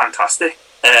absolutely fantastic.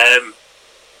 I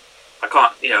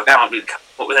can't really come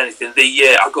up with anything.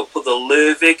 I've got to put the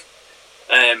Lervig.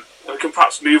 We can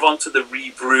perhaps move on to the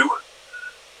rebrew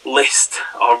list,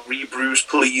 or rebrews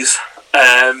please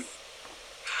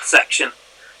section,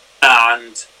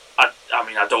 and I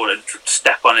don't want to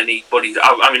step on anybody.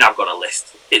 I've got a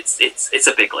list. It's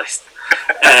a big list.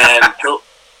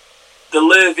 The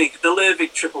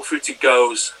Lervig triple fruited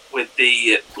goes with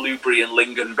the blueberry and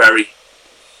lingonberry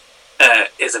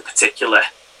is a particular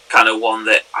kind of one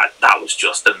that was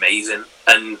just amazing.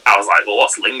 And I was like, well,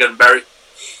 what's lingonberry?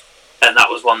 And that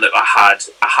was one that I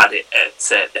had it at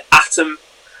the Atom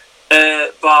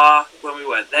bar when we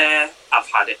went there. I've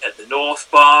had it at the North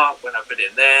bar when I've been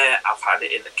in there. I've had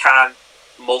it in the can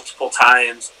multiple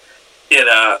times. It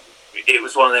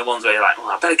was one of them ones where you're like, well,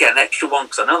 I better get an extra one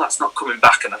because I know that's not coming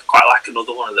back, and I'd quite like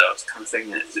another one of those kind of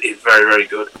thing. It's very, very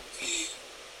good.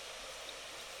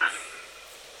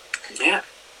 Yeah.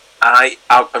 I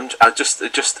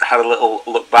just had a little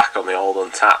look back on the old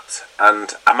Untapped,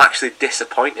 and I'm actually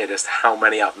disappointed as to how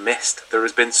many I've missed. There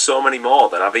has been so many more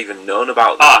than I've even known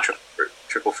about the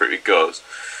triple fruited goes.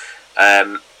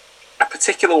 A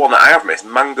particular one that I have missed: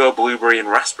 mango, blueberry, and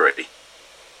raspberry.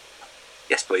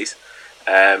 Yes, please.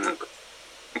 But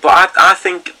I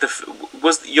think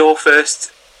was your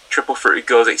first triple fruited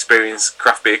goes experience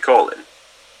craft beer calling?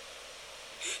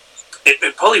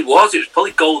 It probably was. It was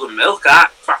probably Golden Milk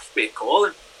at craft beer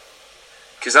calling.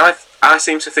 Because I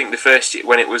seem to think the first year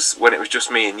when it was just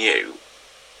me and you,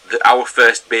 that our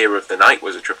first beer of the night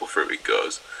was a triple fruited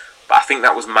goes, but I think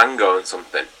that was mango and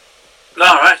something. No,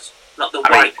 right, not the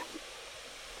white.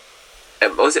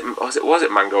 Was it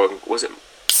mango? Was it?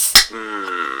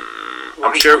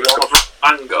 I'm sure it was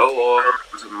mango, or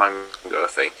it was a mango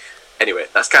thing. Anyway,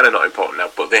 that's kind of not important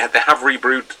now. But they have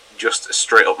rebrewed just a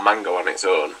straight up mango on its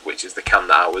own, which is the can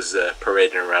that I was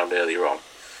parading around earlier on.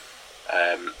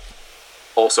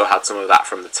 Also had some of that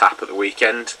from the tap at the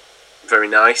weekend. Very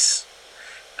nice.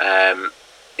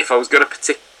 If I was going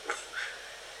to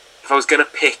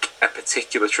pick a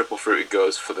particular triple fruited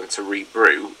goes for them to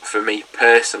rebrew, for me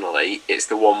personally, it's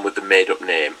the one with the made up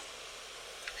name.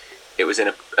 It was in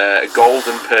a gold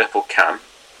and purple can,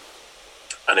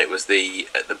 and it was the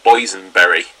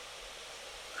boysenberry,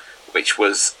 which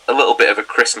was a little bit of a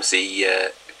Christmassy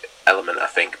element, I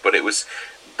think. But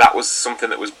that was something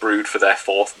that was brewed for their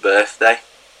 4th birthday.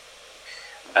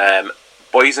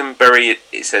 Boysenberry,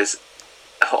 it says,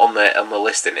 on the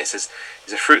listing. It says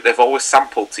it's a fruit they've always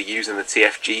sampled to use in the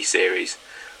TFG series,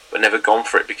 but never gone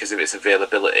for it because of its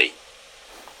availability.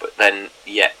 But then,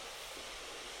 yet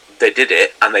they did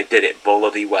it, and they did it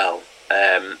bloody well.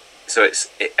 So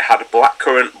it had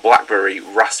blackcurrant, blackberry,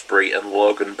 raspberry, and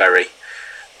loganberry,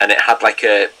 and it had like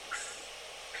a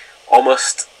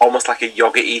almost like a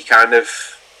yogurty kind of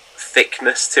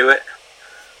thickness to it,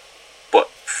 but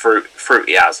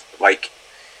fruity as like.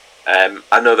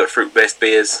 I know that fruit-based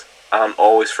beers aren't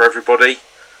always for everybody,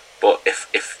 but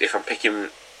if I'm picking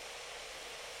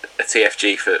a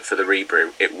TFG for the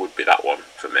rebrew, it would be that one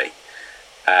for me.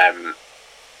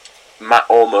 Matt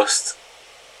almost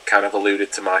kind of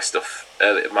alluded to my stuff,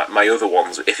 my other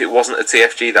ones. If it wasn't a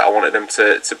TFG that I wanted them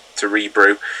to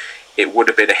rebrew, it would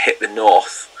have been a Hit the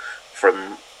North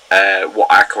from what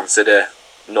I consider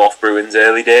North Brewing's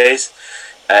early days.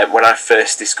 When I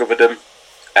first discovered them,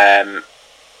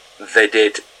 they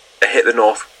did a Hit the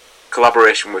North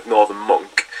collaboration with Northern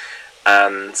Monk,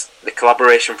 and the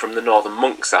collaboration from the Northern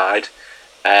Monk side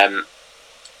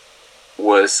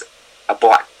was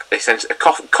essentially a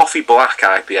coffee black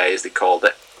IPA, as they called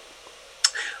it,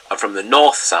 and from the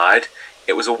North side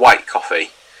it was a white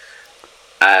coffee,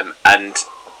 and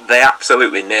they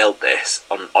absolutely nailed this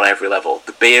on every level.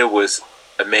 The beer was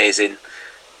amazing.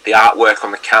 The artwork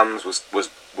on the cans was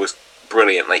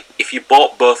brilliant. Like, if you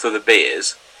bought both of the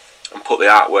beers and put the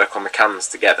artwork on the cans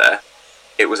together,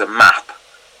 it was a map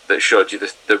that showed you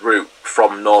the route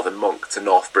from Northern Monk to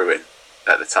North Brewing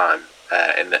at the time,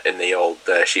 in the old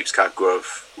Sheepscad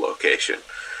Grove location.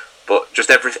 But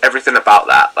just everything about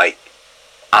that, like,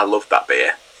 I loved that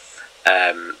beer.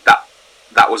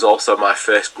 That was also my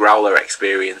first growler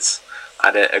experience.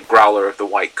 I had a growler of the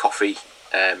white coffee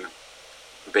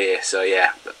beer. So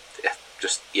yeah,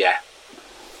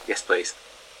 yes please.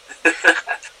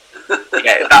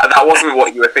 Yeah, that wasn't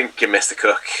what you were thinking, Mr.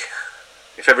 Cook.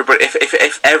 If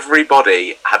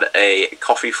everybody had a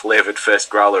coffee flavoured first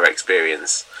growler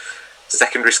experience,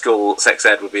 secondary school sex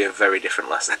ed would be a very different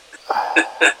lesson.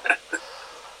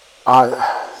 I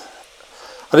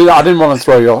didn't want to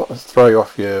throw you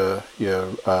off your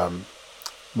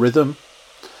rhythm.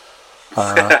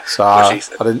 So I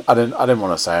didn't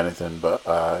want to say anything, but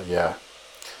yeah.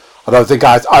 I don't think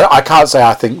I can't say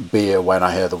I think beer when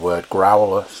I hear the word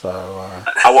growler. So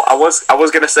I was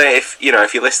going to say, if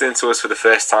you're listening to us for the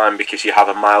first time because you have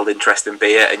a mild interest in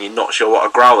beer and you're not sure what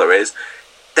a growler is,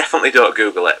 definitely don't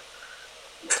Google it.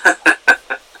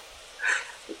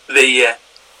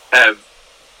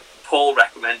 Paul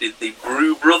recommended the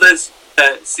Brew Brothers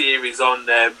series on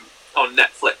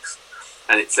Netflix,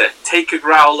 and it's Take a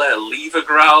Growler, Leave a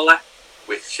Growler,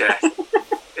 which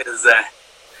is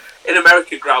in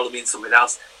America, growler means something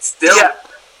else. Still,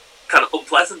 kind of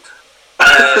unpleasant.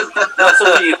 Not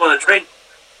something you'd want to drink.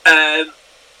 I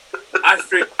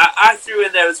threw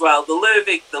in there as well the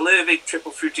Lervig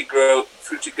Triple Fruity Grows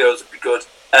would be good.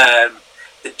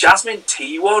 The Jasmine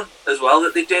Tea one as well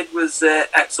that they did was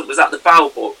excellent. Was that the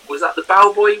Bowboy? Was that the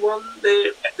Bowboy one?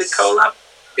 The collab?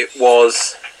 It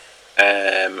was.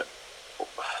 Man,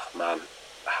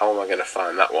 how am I going to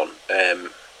find that one?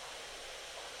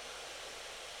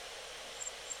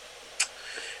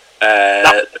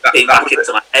 That came back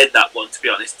into my head, that one, to be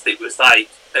honest. It was like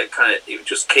it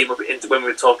just came up into when we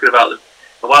were talking about them.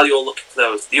 And while you're looking for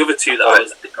those, the other two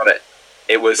that got it.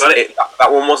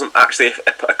 That one wasn't actually,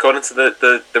 according to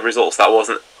the results, that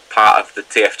wasn't part of the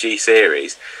TFG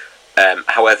series.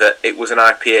 However, it was an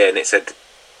IPA, and it said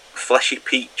fleshy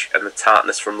peach and the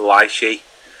tartness from lychee.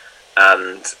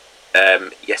 And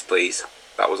yes, please,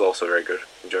 that was also very good.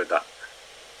 Enjoyed that.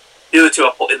 The other two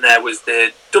I put in there was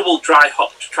the double dry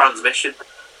hopped transmission,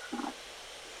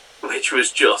 which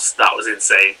was that was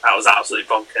insane. That was absolutely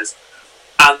bonkers.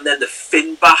 And then the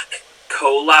Finback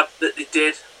collab that they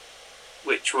did,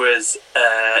 which was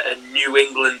a New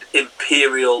England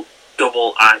Imperial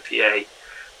double IPA.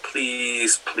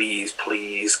 Please, please,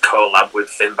 please collab with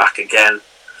Finback again,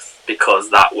 because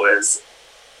that was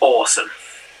awesome.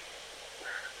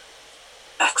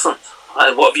 Excellent.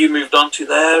 What have you moved on to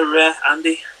there,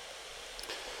 Andy?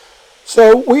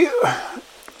 So we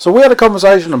had a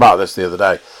conversation about this the other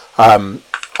day. I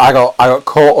got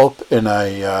caught up in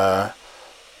a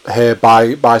here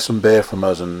buy some beer from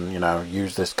us and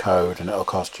use this code and it'll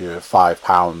cost you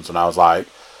 £5, and I was like,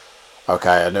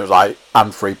 okay, and it was like,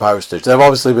 and free postage. They've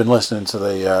obviously been listening to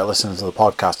the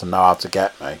podcast and know how to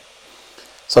get me.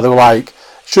 So they were like,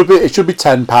 it should be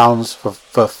 £10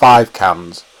 for 5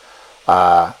 cans.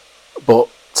 But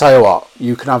tell you what,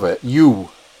 you can have it. You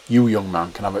young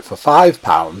man can have it for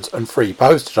 £5 and free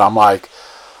postage. I'm like,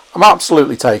 I'm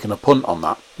absolutely taking a punt on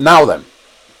that. Now then,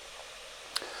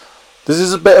 This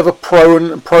is a bit of a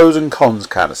pros and cons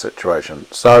kind of situation.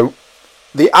 So,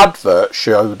 the advert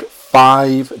showed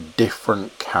 5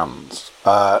 different cans.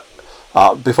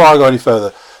 Before I go any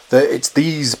further, it's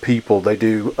these people. They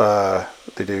do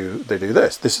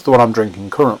this. This is the one I'm drinking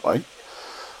currently.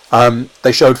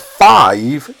 They showed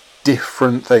 5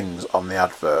 different things on the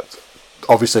advert.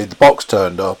 Obviously, the box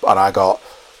turned up, and I got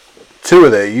 2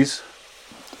 of these,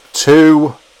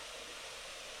 2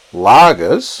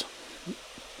 lagers,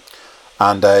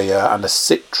 and a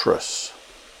citrus.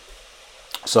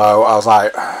 So I was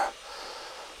like,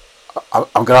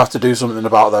 I'm gonna have to do something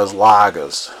about those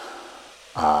lagers.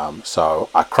 So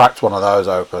I cracked one of those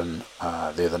open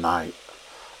the other night,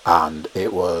 and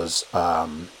it was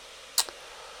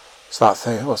it's that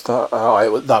thing. What's that?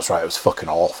 That's right. It was fucking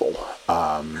awful.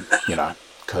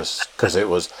 Because it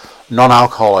was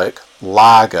non-alcoholic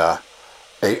lager.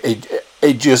 It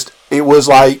was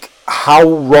like, how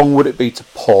wrong would it be to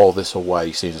pour this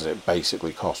away, since it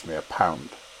basically cost me £1?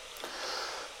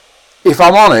 If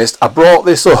I'm honest, I brought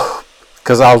this up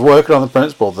because I was working on the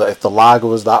principle that if the lager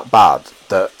was that bad,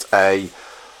 that a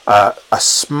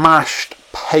smashed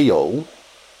pale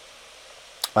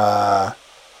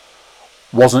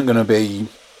wasn't going to be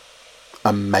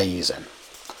amazing.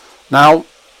 Now,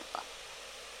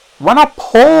 when I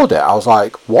poured it, I was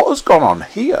like, what has gone on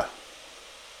here?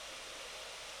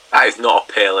 That is not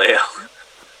a pale ale.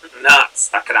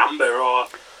 That's like an amber or.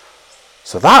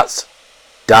 So that's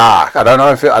dark. I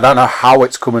don't know how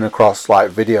it's coming across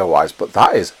like video wise, but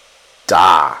that is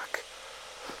dark.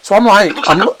 So I'm like,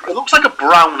 it looks like a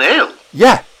brown ale.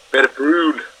 Yeah. Bit of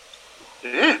brewed.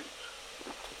 Yeah.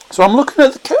 So I'm looking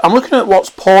at what's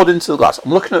poured into the glass.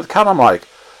 I'm looking at the can. I'm like,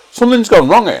 something's gone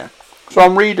wrong here. So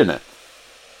I'm reading it,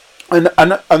 and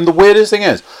the weirdest thing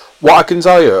is, what I can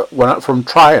tell you from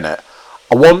trying it,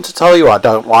 I want to tell you I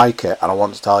don't like it, and I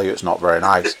want to tell you it's not very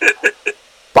nice,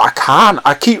 but I can't.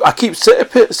 I keep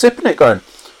sipping it, going.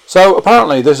 So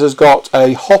apparently this has got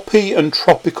a hoppy and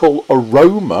tropical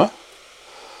aroma,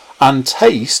 and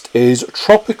taste is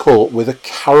tropical with a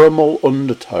caramel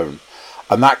undertone.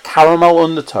 And that caramel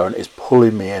undertone is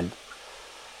pulling me in.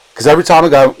 Because every time I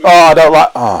go, I don't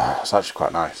like... Oh, it's actually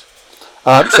quite nice.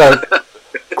 So,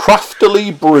 craftily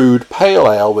brewed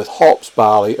pale ale with hops,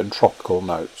 barley and tropical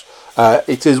notes.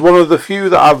 It is one of the few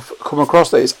that I've come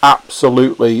across that is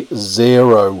absolutely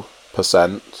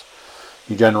 0%.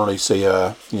 You generally see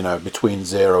between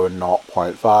 0 and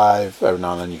 0.5. Every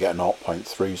now and then you get a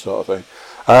 0.3 sort of thing.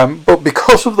 But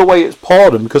because of the way it's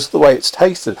poured and because of the way it's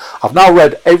tasted, I've now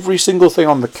read every single thing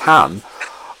on the can.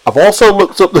 I've also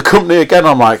looked up the company again.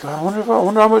 I'm like, I wonder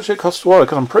how much it costs to order,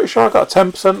 because I'm pretty sure I got a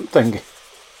 10% thingy.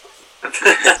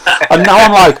 And now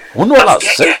I'm like, I wonder what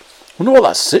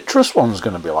that citrus one's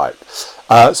going to be like.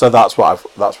 So that's what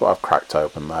I've cracked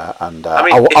open there, and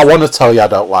I want to tell you I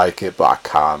don't like it, but I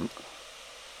can't.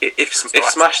 If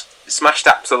Smashed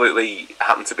absolutely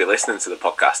happen to be listening to the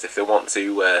podcast, if they want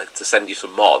to send you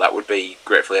some more, that would be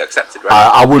gratefully accepted, right?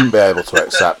 I wouldn't be able to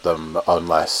accept them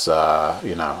unless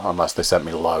they sent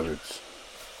me loads.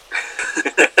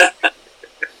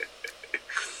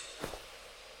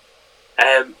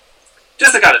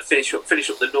 Just to kind of finish up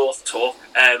the North talk,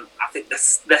 I think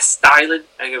their styling.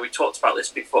 We talked about this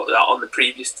before on the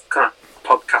previous kind of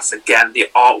podcast. Again, the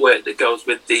artwork that goes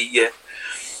with the.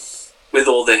 With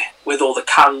all the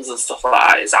cans and stuff like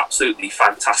that is absolutely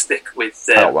fantastic. With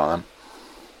the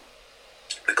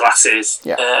glasses,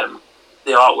 the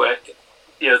artwork,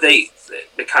 they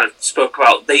kind of spoke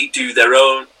about they do their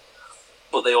own,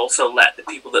 but they also let the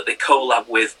people that they collab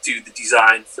with do the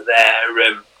design for their.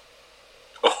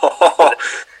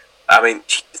 I mean,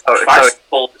 sorry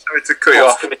to cut you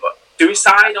off.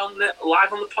 Suicide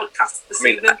live on the podcast this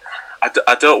evening.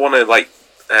 I don't want to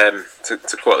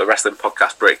to quote the wrestling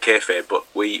podcast break kayfabe, but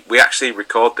we actually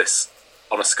record this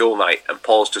on a school night, and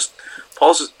Paul's just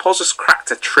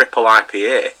cracked a triple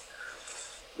IPA.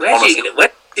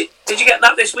 Did you get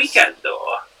that this weekend,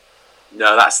 or?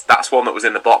 No, that's one that was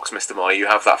in the box, Mr. Moore. You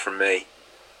have that from me.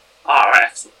 All right,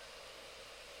 excellent.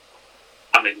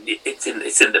 I mean, it's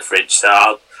in the fridge,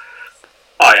 so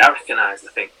I recognise the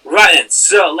thing. Right then,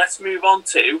 so let's move on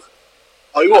to.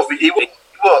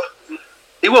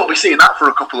 He won't be seeing that for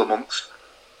a couple of months.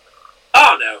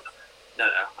 Oh no.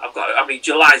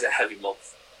 July's a heavy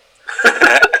month.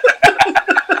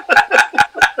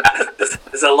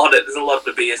 there's a lot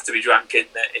of beers to be drank in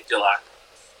July.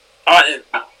 All right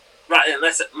then.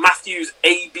 Matthew's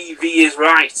ABV is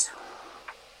right.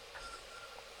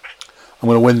 I'm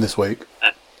going to win this week.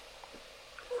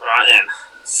 Right then.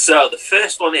 So the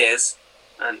first one is,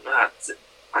 and I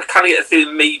kind of get a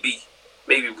feeling maybe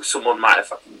maybe someone might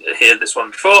have heard this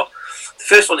one before. The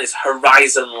first one is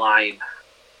Horizon Line.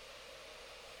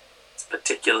 It's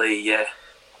particularly,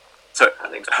 So, I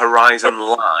think Horizon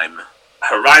Lime.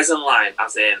 Horizon Line,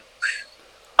 as in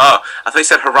Oh, I thought you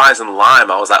said Horizon Lime.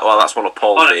 I was like, well, that's one of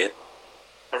Paul's no. beers.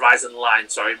 Horizon Line.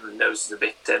 Sorry, my nose is a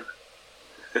bit. The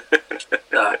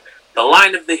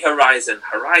line of the horizon.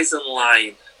 Horizon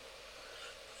Line.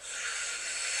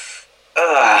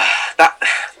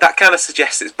 That kind of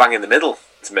suggests it's bang in the middle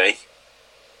to me.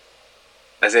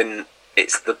 As in,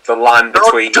 it's the line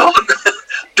between. Don't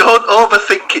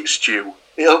overthink it, Stu.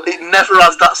 It never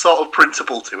has that sort of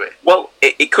principle to it. Well,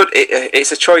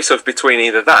 it's a choice of between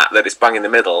either that it's bang in the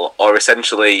middle, or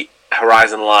essentially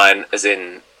Horizon Line, as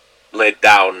in laid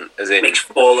down, as in Makes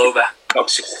you fall over.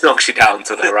 knocks you down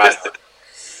to the horizon.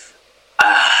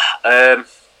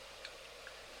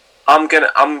 I'm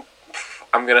gonna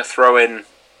throw in.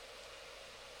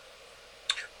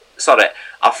 Sorry,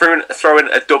 I'll throw in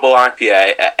a double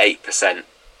IPA at 8%.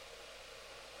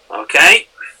 Okay.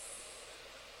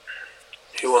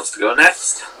 Who wants to go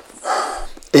next?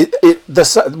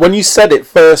 When you said it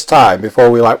first time before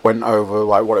we went over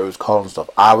what it was called and stuff,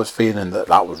 I was feeling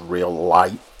that was real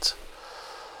light.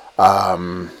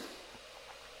 So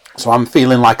I'm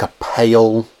feeling like a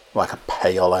pale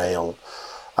ale,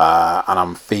 and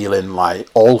I'm feeling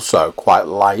also quite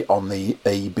light on the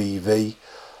ABV.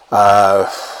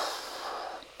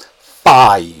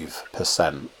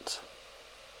 5%.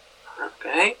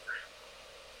 Okay.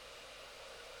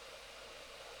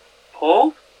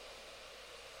 Paul?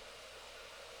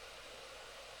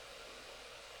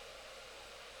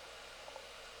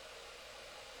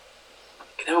 I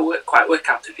can never quite work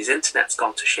out if his internet's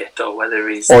gone to shit or whether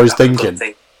he's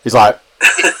thinking. He's like...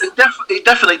 It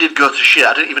definitely did go to shit.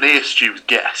 I didn't even hear Stu's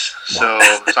guess. So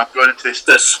I'm going into this...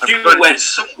 Stu went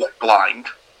somewhat blind.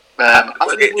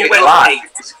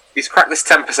 He's cracked this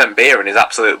 10% beer and he's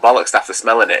absolute bollocks after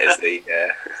smelling it.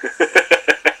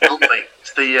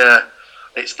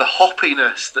 It's the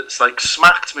hoppiness that's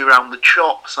smacked me around the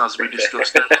chops, as we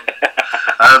discussed.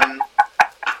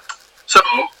 So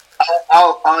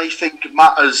I think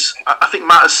Matt has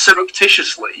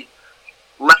surreptitiously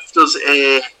left us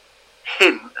a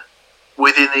hint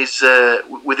within his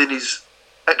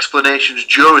explanations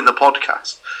during the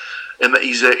podcast, in that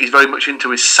he's very much into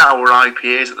his sour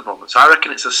IPAs at the moment. So I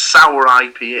reckon it's a sour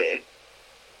IPA,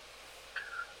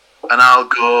 and I'll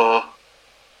go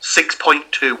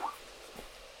 6.2.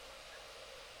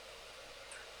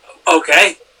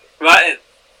 Okay, right then.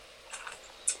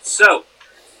 So,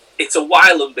 it's a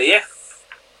Wylam beer.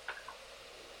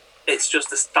 It's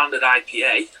just a standard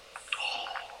IPA.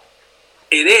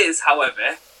 It is,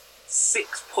 however,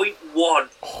 6.1.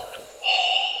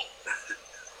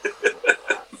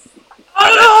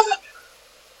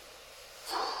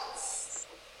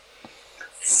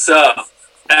 So,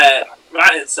 right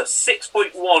then, so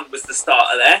 6.1 was the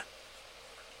starter there.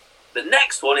 The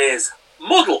next one is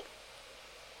Muddle.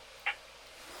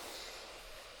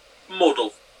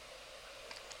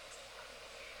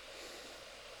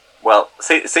 Well,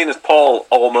 seeing as Paul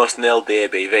almost nailed the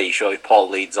ABV, surely Paul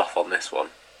leads off on this one.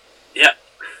 Yep.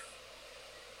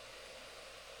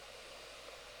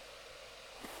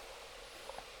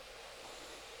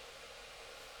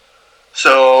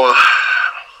 So,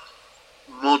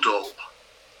 Muddle.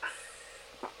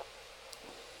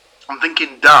 I'm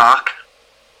thinking dark.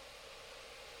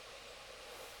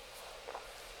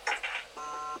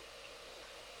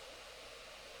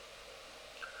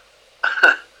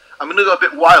 I'm going to go a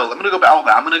bit wild. I'm going to go a bit out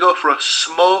there. I'm going to go for a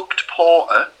smoked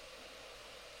porter.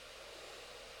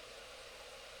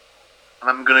 And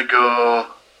I'm going to go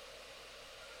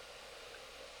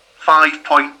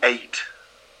 5.8.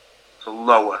 So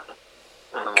lower.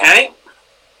 Okay.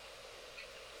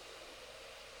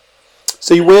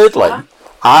 See, weirdly,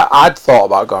 I'd thought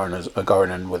about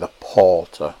going in with a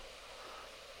porter.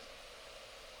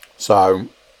 So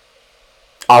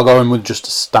I'll go in with just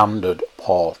a standard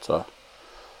porter.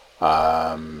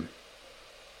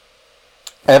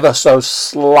 Ever so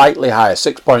slightly higher,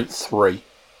 6.3.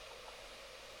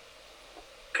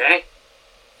 Okay.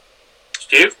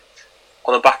 Stu?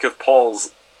 On the back of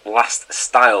Paul's last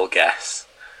style guess,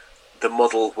 the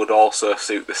Muddle would also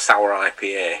suit the sour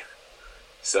IPA.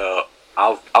 So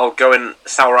I'll go in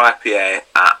sour IPA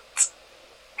at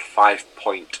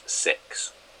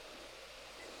 5.6.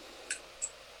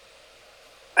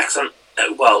 Excellent.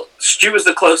 Well, Stu is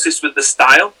the closest with the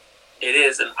style. It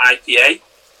is an IPA,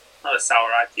 not a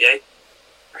sour IPA,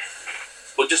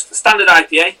 but just a standard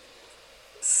IPA.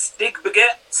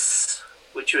 Stigbaguettes,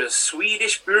 which is a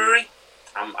Swedish brewery.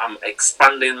 I'm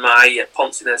expanding my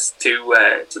ponciness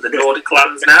to the Nordic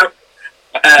lands now.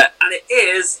 And it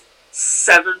is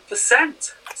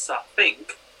 7%. So I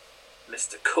think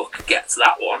Mr. Cook gets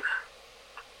that one.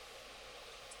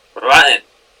 Right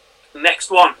then.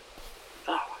 Next one.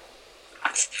 Oh.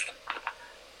 I'm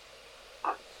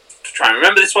trying to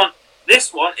remember this one.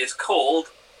 This one is called,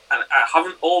 and I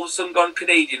haven't all of a sudden gone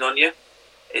Canadian on you,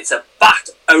 it's a bat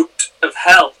oat of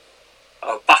hell.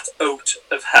 A bat oat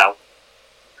of hell.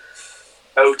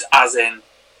 Oat as in,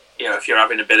 if you're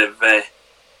having a bit of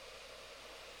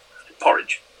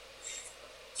porridge.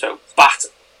 So, bat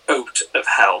oat of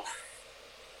hell.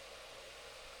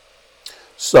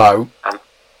 So,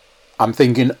 I'm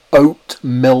thinking oat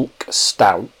milk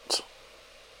stout.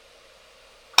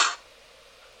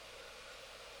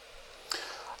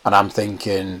 And I'm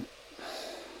thinking,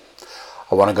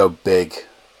 I want to go big.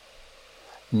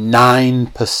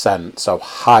 9%, so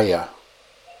higher.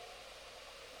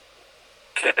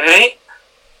 Okay.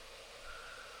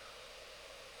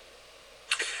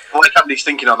 I like Andy's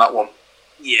thinking on that one.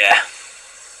 Yeah.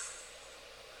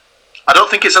 I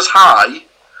don't think it's as high,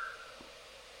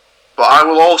 but I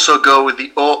will also go with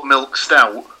the oat milk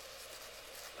stout,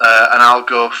 and I'll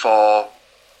go for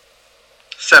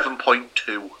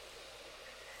 7.2.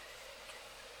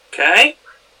 Okay.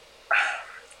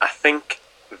 I think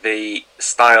the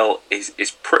style is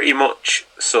pretty much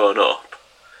sewn up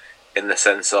in the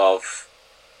sense of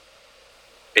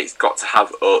it's got to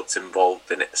have oats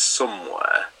involved in it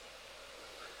somewhere.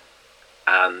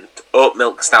 And oat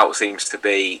milk stout seems to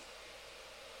be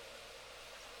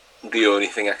the only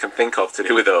thing I can think of to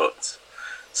do with oats.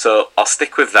 So I'll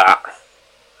stick with that.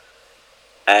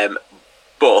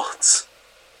 But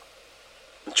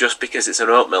just because it's an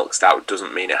oat milk stout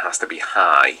doesn't mean it has to be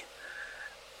high.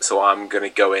 So I'm going to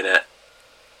go in at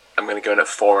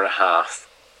 4.5.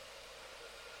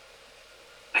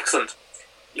 Excellent.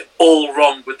 You're all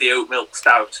wrong with the oat milk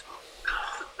stout.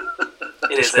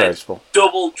 It is a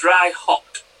double dry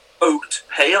hopped oat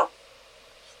ale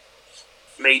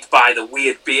made by the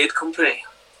Weird Beard Company.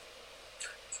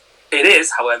 It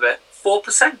is, however,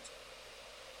 4%.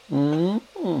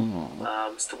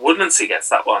 Mr. Woodmansey gets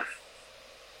that one.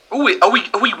 Are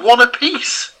we one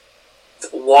apiece?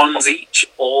 Ones each,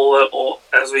 all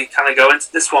as we kind of go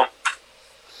into this one.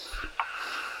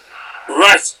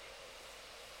 Right.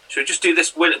 Should we just do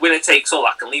this winner takes all?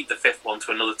 I can leave the fifth one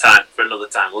to another time.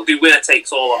 We'll do winner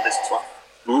takes all on this one.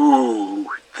 Ooh,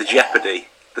 the jeopardy,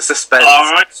 the suspense.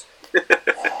 All right.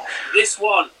 This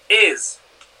one is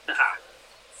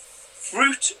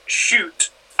fruit shoot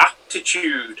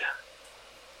aptitude.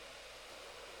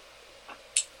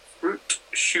 Fruit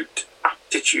shoot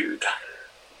aptitude.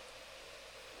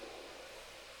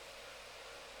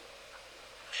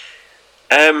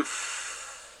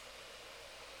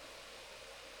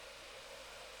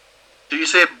 Do you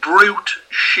say brute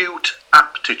shoot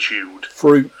aptitude?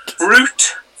 Fruit.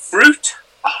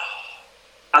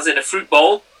 As in a fruit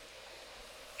bowl.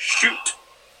 Shoot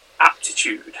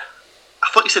aptitude. I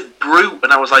thought you said brute,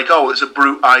 and I was like, oh, it's a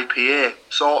brute IPA.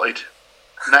 Sorted.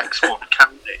 Next one,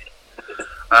 candy.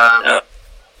 Right.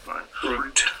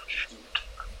 Brute shoot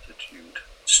aptitude.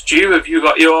 Stu, have you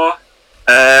got your?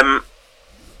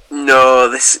 No,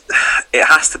 it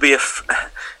has to be a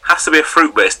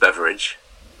fruit-based beverage.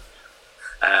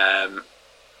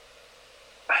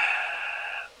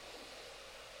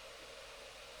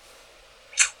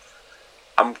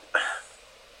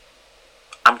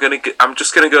 I'm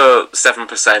just gonna go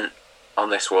 7% on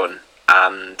this one,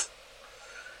 and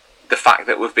the fact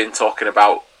that we've been talking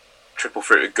about triple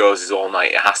fruited gozes all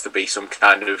night, it has to be some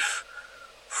kind of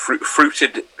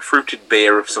fruited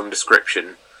beer of some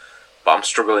description. But I'm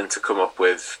struggling to come up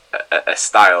with a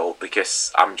style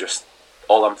because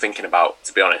all I'm thinking about,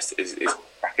 to be honest, is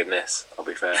cracking this. I'll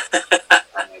be fair.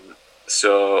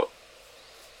 So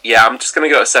yeah, I'm just gonna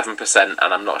go at 7%,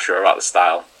 and I'm not sure about the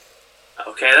style.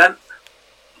 Okay then.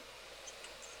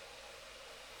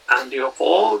 And your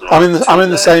Paul? I'm in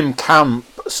the same camp,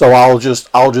 so I'll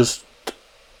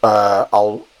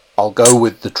go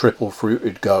with the triple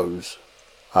fruited goes.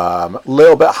 A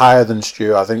little bit higher than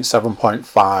Stu, I think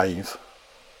 7.5.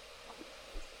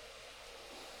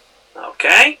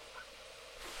 Okay.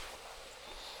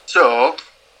 So,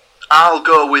 I'll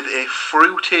go with a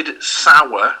fruited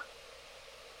sour,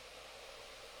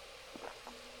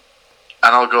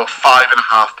 and I'll go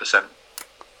 5.5%.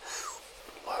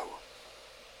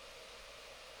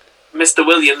 Mr.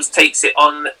 Williams takes it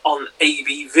on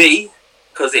ABV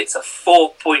because it's a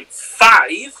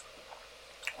 4.5.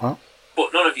 Wow.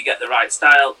 But none of you get the right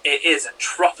style. It is a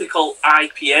tropical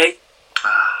IPA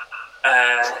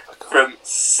from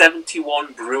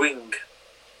 71 Brewing.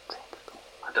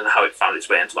 I don't know how it found its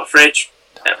way into my fridge,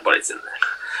 but it's in there.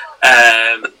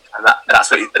 And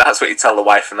that's what you tell the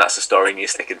wife, and that's the story, and you're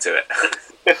sticking to it.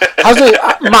 Has it,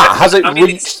 Matt?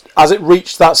 Has it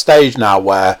reached that stage now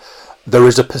where there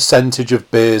is a percentage of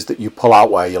beers that you pull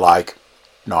out where you're like,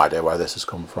 no idea where this has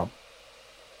come from?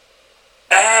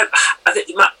 I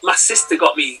think my sister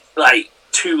got me like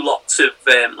 2 lots of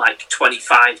like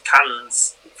 25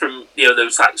 cans from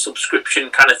those like subscription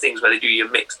kind of things where they do your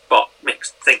mixed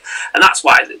thing, and that's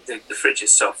why the fridge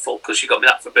is so full, because she got me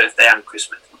that for birthday and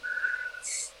Christmas.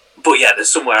 But yeah, there's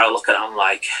somewhere I look at it, I'm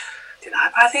like, did I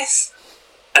buy this?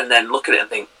 And then look at it and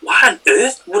think, why on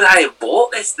earth would I have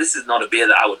bought this? This is not a beer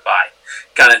that I would buy,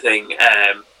 kind of thing.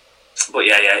 But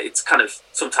yeah, it's kind of,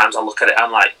 sometimes I look at it,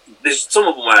 I'm like, there's some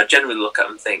of them where I generally look at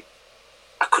them and think,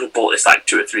 I could have bought this like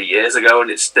 2 or 3 years ago,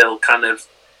 and it's still kind of,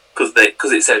 because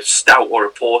it's a stout or a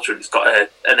porter, and it's got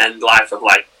an end life of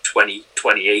like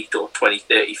 2028 or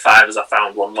 2035, as I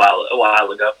found a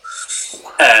while ago.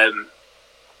 I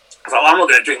was like, well, I'm not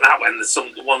going to drink that when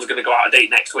one's going to go out of date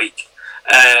next week,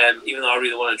 even though I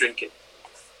really want to drink it.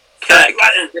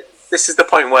 This is the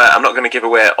point where I'm not going to give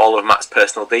away all of Matt's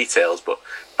personal details, but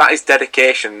that is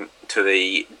dedication to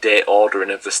the date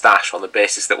ordering of the stash, on the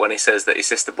basis that when he says that his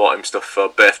sister bought him stuff for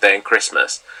birthday and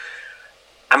Christmas,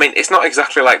 I mean, it's not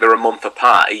exactly like they're a month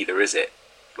apart either, is it?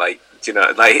 Like, do you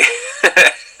know, like...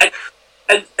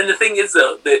 and the thing is,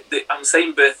 though, I'm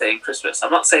saying birthday and Christmas.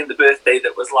 I'm not saying the birthday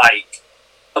that was like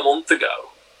a month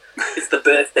ago. It's the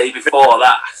birthday before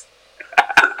that.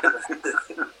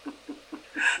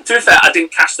 To be fair, I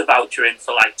didn't cash the voucher in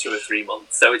for like 2 or 3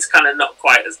 months, so it's kind of not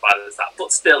quite as bad as that.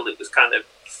 But still, it was kind of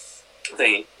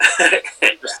thingy.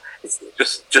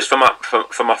 just for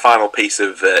my final piece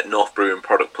of North Brewing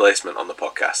product placement on the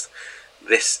podcast.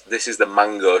 This is the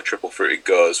mango triple fruited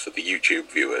goes for the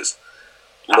YouTube viewers.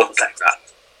 Look at that,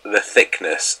 the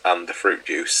thickness and the fruit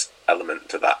juice element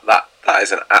to that. That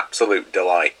is an absolute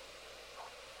delight.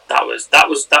 That was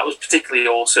particularly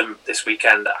awesome this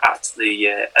weekend at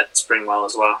Springwell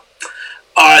as well.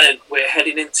 And we're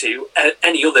heading into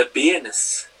any other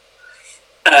beerness.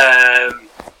 I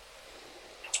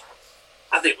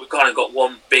think we've kind of got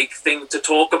one big thing to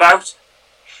talk about.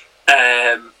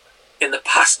 In the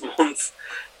past month,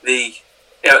 when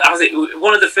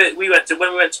we went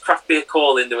to Craft Beer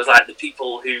Calling, there was like the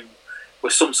people who were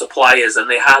some suppliers, and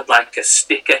they had like a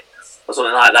sticker or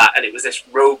something like that, and it was this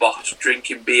robot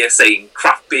drinking beer saying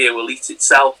craft beer will eat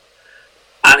itself.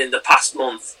 And in the past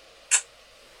month,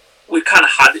 we kind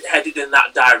of headed in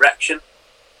that direction.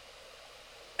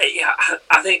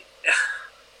 I think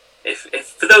if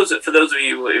for those of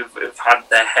you who've had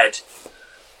their head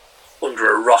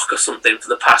under a rock or something for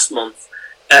the past month,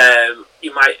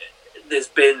 there's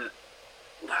been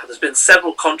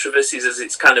several controversies as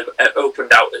it's kind of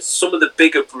opened out, as some of the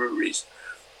bigger breweries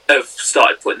have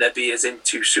started putting their beers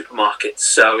into supermarkets.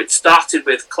 So it started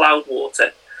with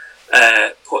Cloudwater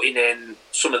putting in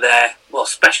some of their,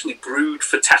 specially brewed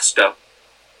for Tesco.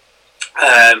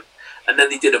 And then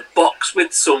they did a box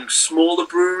with some smaller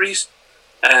breweries,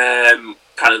 kind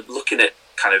of looking at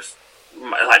kind of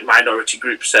like minority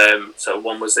groups. So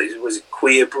one was it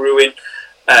Queer Brewing.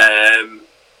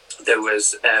 There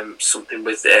was something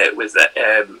with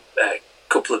a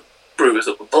couple of brewers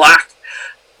that were black.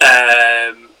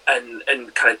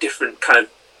 And kind of different kind of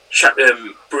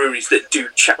breweries that do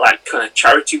like kind of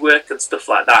charity work and stuff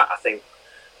like that, I think.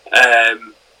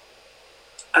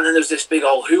 And then there's this big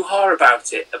old hoo-ha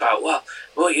about it, about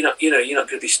well, you're not going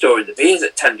to be storing the beers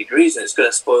at 10 degrees and it's going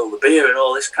to spoil the beer and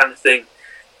all this kind of thing.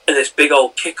 And this big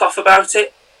old kick-off about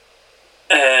it.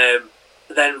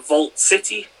 Then Vault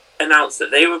City announced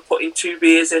that they were putting 2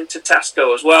 beers into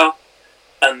Tesco as well.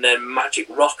 And then Magic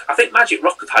Rock. I think Magic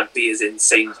Rock have had beers in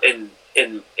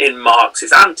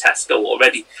Marks' and Tesco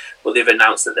already, but they've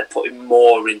announced that they're putting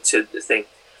more into the thing.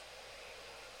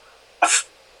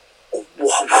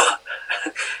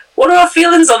 What are our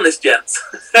feelings on this, gents?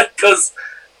 Because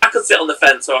I could sit on the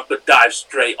fence or I could dive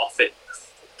straight off it.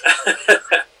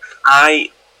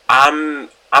 I'm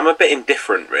a bit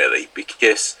indifferent, really,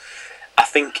 because I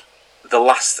think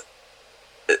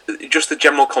just the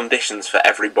general conditions for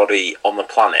everybody on the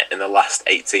planet in the last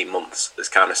 18 months has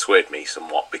kind of swayed me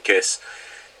somewhat, because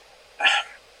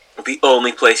the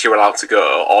only place you're allowed to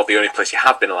go, or the only place you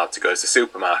have been allowed to go, is the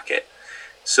supermarket.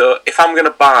 So if I'm going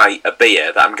to buy a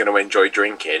beer that I'm going to enjoy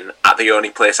drinking at the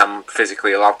only place I'm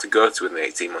physically allowed to go to in the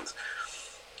 18 months,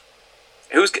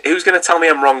 who's going to tell me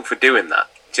I'm wrong for doing that?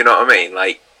 Do you know what I mean?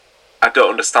 Like, I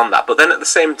don't understand that. But then at the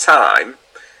same time,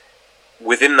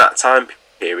 within that time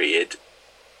period,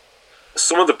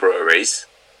 some of the breweries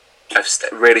have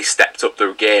really stepped up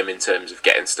their game in terms of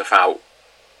getting stuff out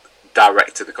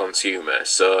direct to the consumer.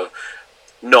 So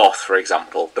North, for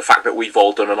example, the fact that we've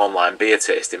all done an online beer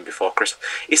tasting before Christmas.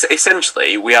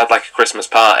 Essentially, we had like a Christmas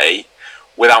party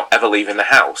without ever leaving the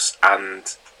house,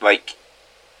 and like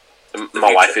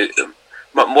my wife is.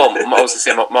 My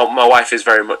wife is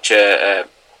very much a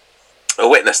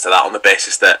witness to that, on the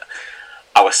basis that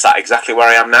I was sat exactly where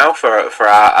I am now for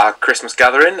our Christmas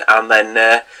gathering, and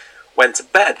then went to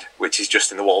bed, which is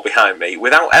just in the wall behind me,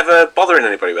 without ever bothering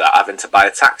anybody, without having to buy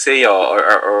a taxi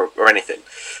or anything.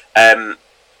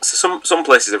 So some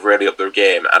places have really upped their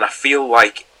game, and I feel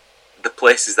like the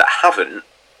places that haven't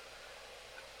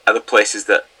are the places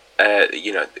that are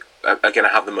going to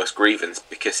have the most grievance,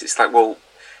 because it's like, well,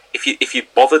 if you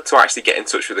bothered to actually get in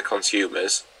touch with the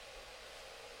consumers,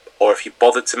 or if you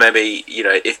bothered to maybe,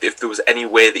 if there was any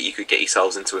way that you could get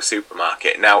yourselves into a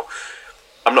supermarket. Now,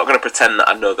 I'm not going to pretend that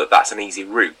I know that that's an easy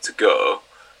route to go.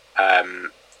 I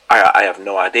have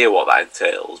no idea what that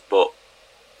entails, but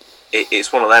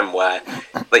it's one of them where,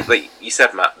 like you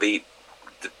said, Matt, the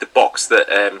box that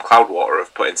Cloudwater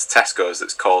have put into Tesco's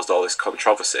that's caused all this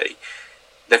controversy,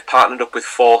 they've partnered up with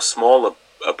 4 smaller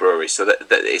breweries, so that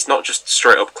it's not just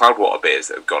straight up Cloudwater beers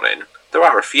that have gone in. There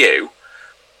are a few,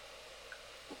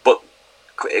 but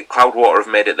Cloudwater have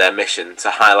made it their mission to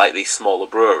highlight these smaller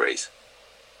breweries,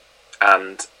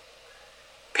 and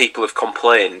people have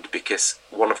complained because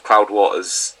one of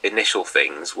Cloudwater's initial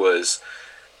things was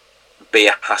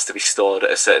beer has to be stored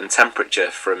at a certain temperature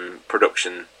from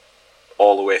production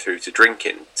all the way through to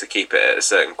drinking to keep it at a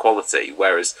certain quality,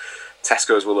 whereas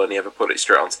Tesco's will only ever put it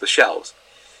straight onto the shelves.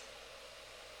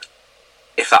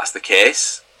 If that's the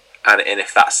case, and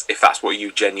if that's what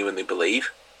you genuinely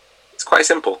believe, it's quite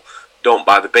simple. Don't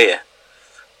buy the beer.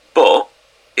 But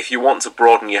if you want to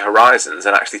broaden your horizons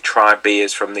and actually try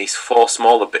beers from these 4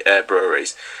 smaller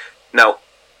breweries, now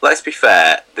let's be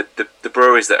fair, the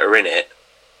breweries that are in it,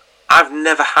 I've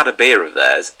never had a beer of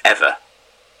theirs ever.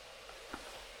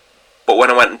 But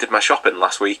when I went and did my shopping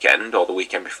last weekend, or the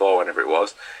weekend before, whenever it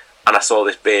was, and I saw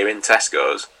this beer in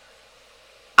Tesco's,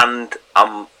 and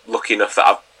I'm lucky enough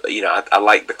that I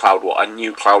like the Cloudwater. I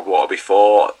knew Cloudwater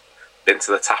before, been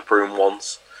to the tap room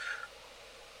once.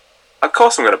 Of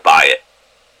course I'm going to buy it,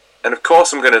 and of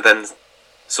course I'm going to then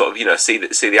sort of see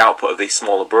the output of these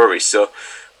smaller breweries. So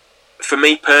for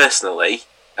me personally,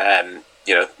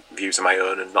 views of my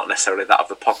own and not necessarily that of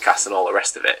the podcast and all the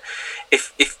rest of it.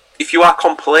 If you are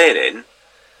complaining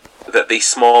that these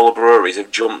smaller breweries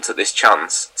have jumped at this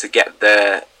chance to get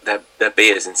their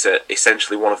beers into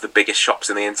essentially one of the biggest shops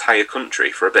in the entire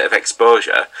country for a bit of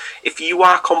exposure, if you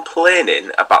are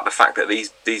complaining about the fact that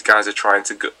these guys are trying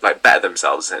to better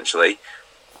themselves essentially,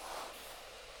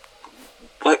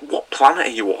 what planet are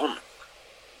you on?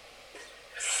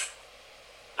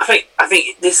 I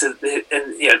think this is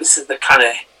the kind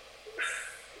of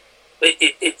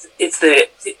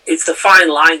it's the fine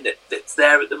line that's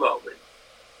there at the moment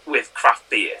with craft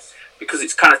beer, because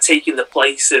it's kind of taking the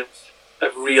place of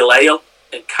real ale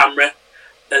and Camera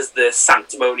as the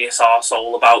sanctimonious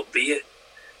arsehole about beer.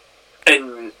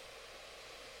 And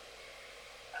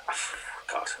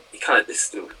God, this is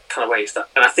the kind of way it's that.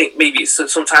 And I think maybe it's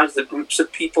sometimes the groups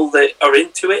of people that are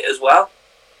into it as well.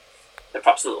 They're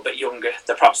perhaps a little bit younger.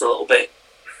 They're perhaps a little bit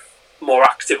more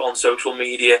active on social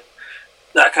media,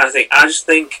 that kind of thing. I just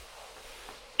think,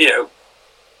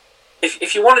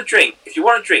 if you want to drink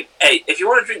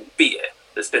beer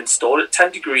that's been stored at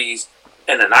 10 degrees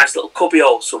in a nice little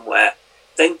cubbyhole somewhere,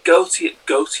 then go to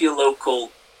your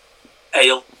local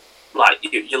ale, like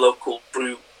your local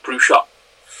brew shop.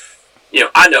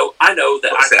 I know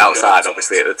that I sit outside,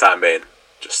 obviously, at the time being.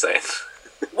 Just saying.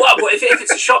 Well, but if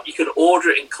it's a shop, you can order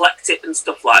it and collect it and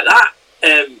stuff like that.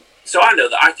 So I know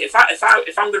that if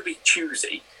I'm going to be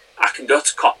choosy, I can go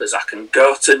to Coppers, I can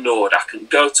go to Nord, I can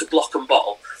go to Block and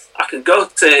Bottle, I can go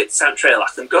to Centrail, I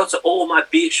can go to all my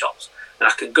beer shops, and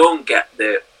I can go and get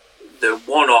the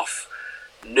one-off,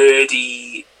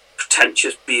 nerdy,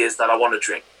 pretentious beers that I want to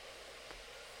drink.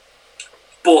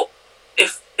 But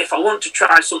if I want to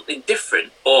try something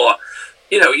different, or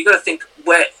you got to think,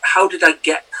 how did I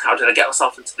get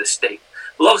myself into this state?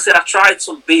 Well, obviously I tried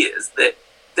some beers that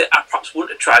I perhaps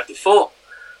wouldn't have tried before,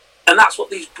 and that's what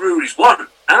these breweries want.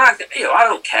 And I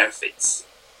don't care if it's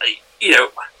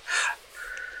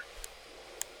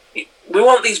we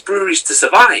want these breweries to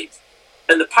survive,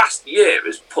 and the past year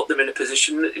has put them in a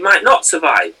position that they might not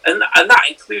survive, and that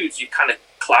includes your kind of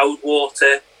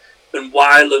Cloudwater and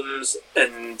Wylam's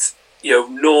and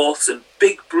North and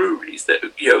big breweries that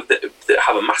that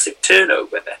have a massive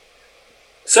turnover there.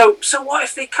 So what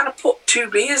if they kind of put 2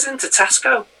 beers into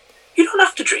Tesco? You don't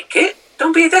have to drink it.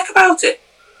 Don't be a dick about it.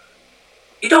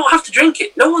 You don't have to drink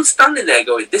it. No one's standing there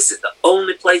going, this is the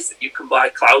only place that you can buy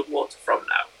Cloudwater from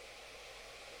now.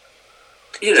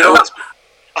 You know,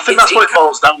 I think that's what it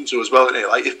boils down to as well, isn't it?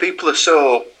 Like, if people are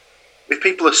so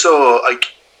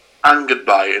like angered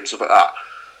by it and stuff like that,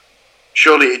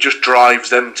 surely it just drives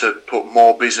them to put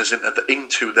more business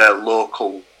into their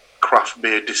local craft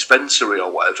beer dispensary or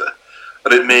whatever,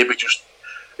 and it maybe just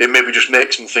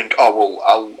makes them think, oh well,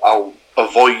 I'll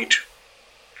avoid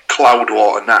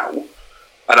Cloudwater now,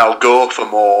 and I'll go for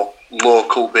more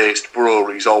local based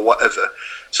breweries or whatever.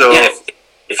 So yeah,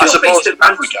 if I you're suppose based in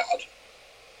that regard,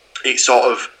 it's sort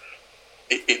of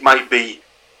it might be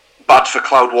bad for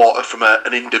Cloudwater from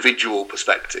an individual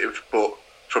perspective, but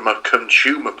from a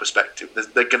consumer perspective,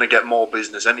 they're going to get more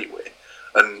business anyway.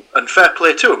 And fair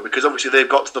play to them, because obviously they've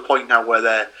got to the point now where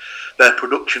their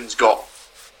production's got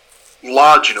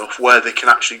large enough where they can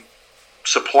actually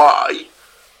supply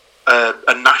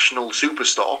a national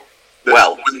superstore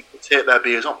that's willing to take their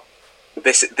beers on.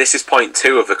 This is point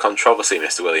 2 of the controversy,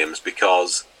 Mr. Williams,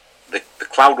 because the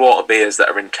Cloudwater beers that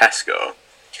are in Tesco,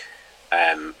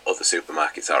 other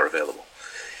supermarkets are available,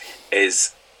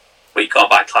 is... Well, you can't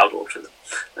buy Cloudwater in them.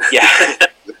 Yeah,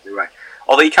 right.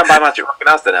 Although you can buy Magic Rock and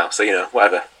Asda now, so, you know,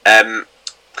 whatever.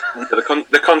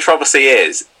 The controversy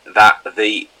is that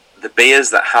the beers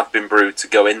that have been brewed to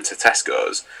go into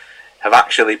Tesco's have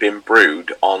actually been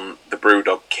brewed on the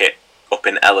Brewdog kit up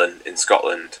in Ellen in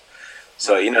Scotland.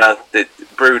 So, you know, the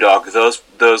Brewdog,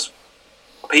 those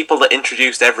people that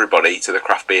introduced everybody to the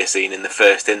craft beer scene in the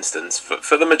first instance,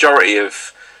 for the majority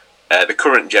of the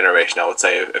current generation, I would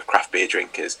say, of craft beer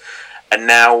drinkers, and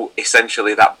now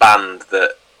essentially that band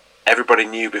that everybody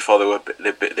knew before they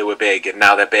were big, and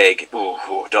now they're big. Ooh,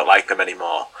 don't like them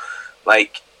anymore.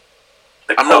 Like,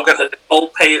 I'm not gonna. The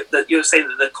Coldplay that you're saying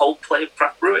that the Coldplay of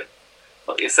craft brewing.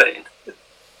 What you're saying?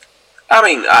 I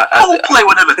mean, Coldplay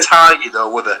were never tiny though,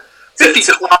 were they? 50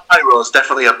 Clyro is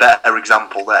definitely a better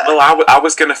example there. Well, I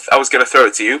was gonna throw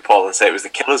it to you, Paul, and say it was the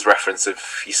Killers reference of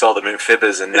you saw them in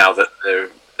Fibbers, and now that they're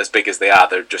as big as they are,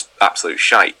 they're just absolute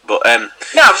shite. But yeah,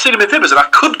 I've seen them in Fibbers, and I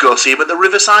could go see them at the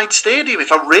Riverside Stadium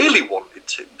if I really wanted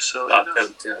to. So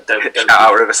don't shout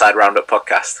out Riverside Roundup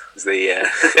podcast. Is the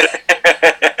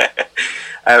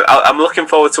I'm looking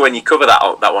forward to when you cover that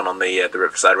one on the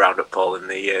Riverside Roundup, Paul, in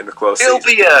the close season.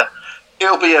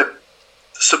 It'll be a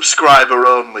subscriber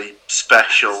only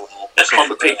special. On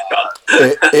the Patreon.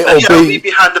 It'll be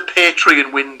behind the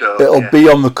Patreon window. It'll be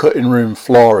on the cutting room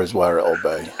floor, is where it'll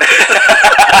be.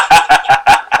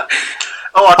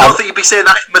 Oh, I don't think you'd be saying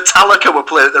that if Metallica were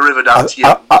playing at the Riverdance, you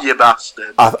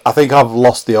bastard. I think I've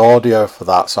lost the audio for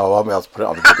that, so I won't be able to put it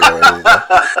on the video either.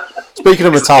 Speaking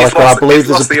of Metallica, I believe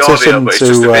there's a petition audio, but it's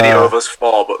just a video of us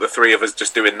 4, but the 3 of us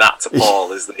just doing that to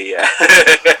Paul is the...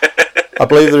 I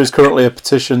believe there is currently a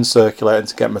petition circulating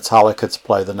to get Metallica to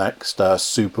play the next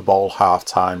Super Bowl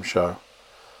halftime show.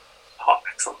 Oh,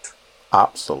 excellent.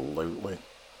 Absolutely.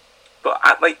 But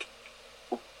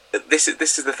this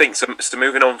is the thing. So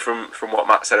moving on from what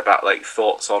Matt said about like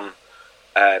thoughts on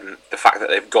the fact that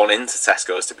they've gone into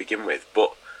Tesco's to begin with,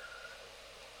 but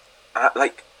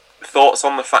thoughts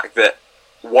on the fact that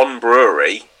one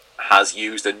brewery has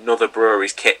used another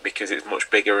brewery's kit because it's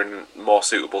much bigger and more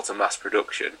suitable to mass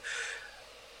production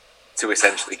to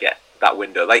essentially get that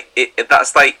window.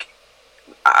 That's like,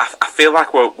 I feel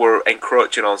like we're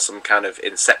encroaching on some kind of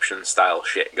Inception style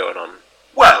shit going on.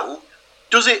 Well,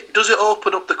 does it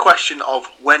open up the question of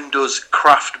when does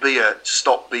craft beer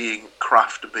stop being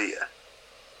craft beer?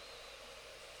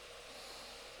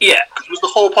 Yeah. Because was the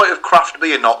whole point of craft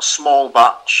beer not small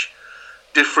batch,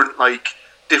 different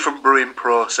brewing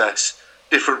process,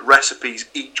 different recipes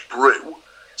each brew,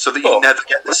 so that you never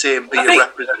get the same beer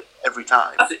represented every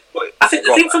time? I think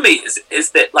the thing for me is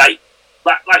that like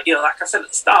I said at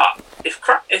the start, if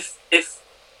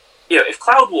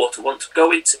Cloudwater want to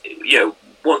go into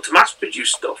want to mass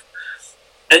produce stuff,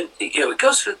 and it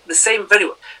goes for the same for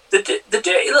anyone. The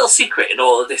dirty little secret in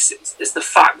all of this is the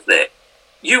fact that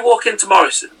you walk into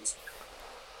Morrison's,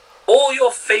 all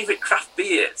your favourite craft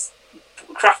beer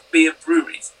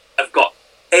breweries have got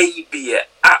a beer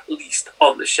at least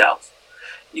on the shelf.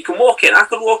 You can walk in. I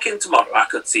could walk in tomorrow. I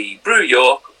could see Brew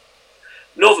York,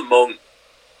 Northern Monk,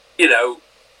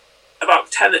 about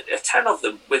 10 of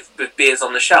them with beers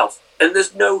on the shelf, and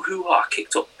there's no hoo-ha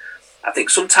kicked up. I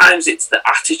think sometimes it's the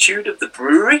attitude of the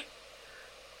brewery,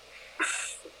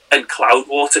 and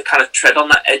Cloudwater kind of tread on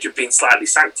that edge of being slightly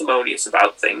sanctimonious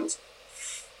about things.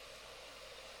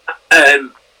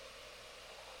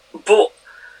 But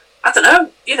I don't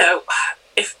know.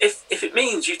 If it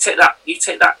means you take that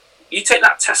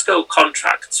Tesco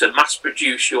contract to mass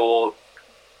produce your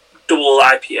double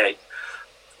IPA,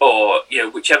 or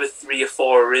whichever 3 or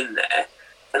 4 are in there,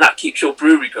 and that keeps your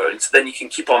brewery going. So then you can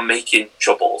keep on making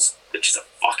Troubles, which is a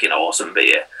fucking awesome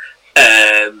beer.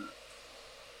 Then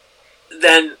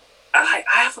I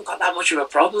haven't got that much of a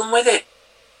problem with it.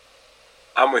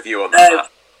 I'm with you on that,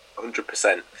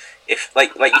 100%. If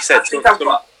like you said,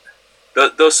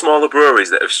 those smaller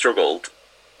breweries that have struggled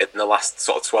in the last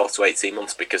sort of 12 to 18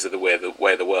 months because of the way of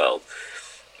the world,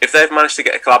 if they've managed to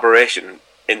get a collaboration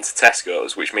into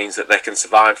Tesco's, which means that they can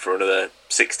survive for another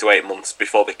 6 to 8 months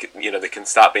before they can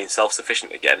start being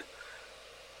self-sufficient again,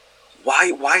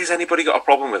 why has anybody got a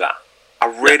problem with that? I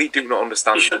really do not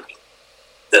understand it.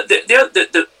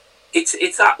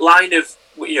 It's that line of,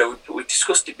 we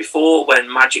discussed it before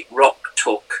when Magic Rock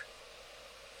took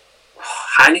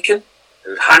Heineken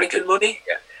money,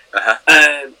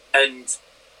 and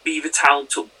Beavertown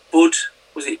took Bud.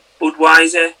 Was it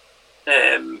Budweiser?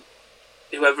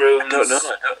 Whoever owns,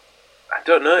 I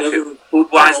don't know.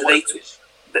 Budweiser,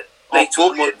 they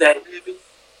took their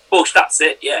Bush. That's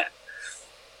it. Yeah,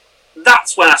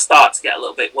 that's when I start to get a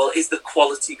little bit. Well, is the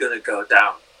quality going to go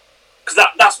down? Because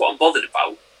that's what I'm bothered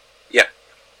about. Yeah.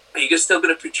 Are you still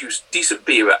going to produce decent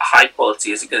beer at high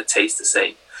quality? Is it going to taste the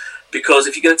same? Because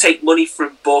if you're going to take money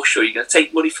from Bosch, or you're going to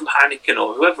take money from Heineken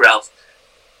or whoever else,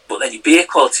 but then your beer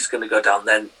quality is going to go down,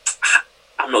 then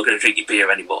I'm not going to drink your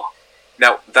beer anymore.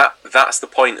 Now, that's the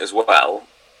point as well,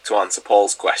 to answer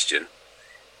Paul's question.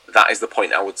 That is the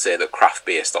point I would say that craft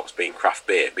beer stops being craft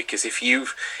beer. Because if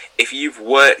you've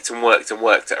worked and worked and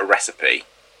worked at a recipe,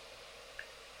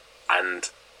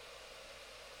 and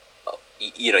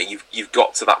you've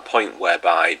got to that point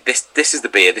whereby this is the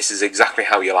beer, this is exactly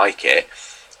how you like it.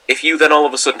 If you then all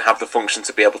of a sudden have the function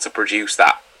to be able to produce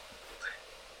that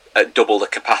at double the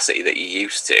capacity that you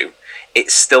used to,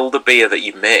 it's still the beer that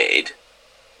you made.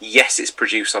 Yes, it's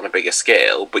produced on a bigger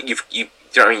scale, but you've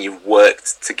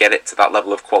worked to get it to that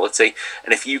level of quality.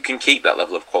 And if you can keep that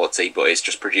level of quality, but it's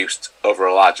just produced over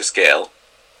a larger scale,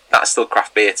 that's still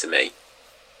craft beer to me.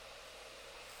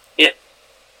 Yeah,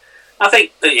 I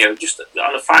think that, just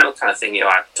on a final kind of thing,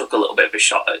 I took a little bit of a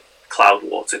shot at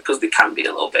Cloudwater because they can be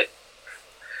a little bit.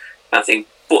 I think,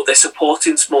 but they're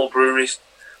supporting small breweries,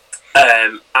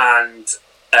 and kind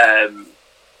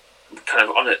of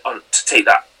on to take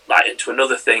that into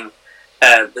another thing.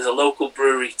 There's a local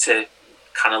brewery it's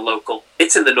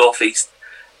in the northeast,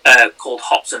 called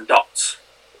Hops and Dots,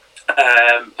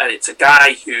 and it's a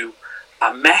guy who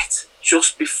I met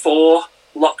just before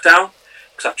lockdown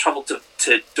because I travelled to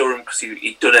Durham because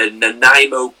he'd done a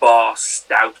Nanaimo bar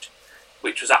stout,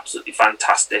 which was absolutely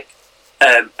fantastic.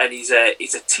 And he's a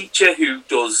teacher who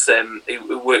does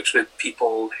who works with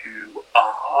people who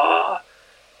are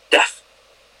deaf,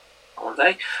 aren't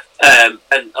they? And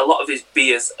a lot of his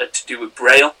beers are to do with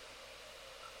Braille.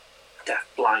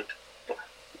 Blind.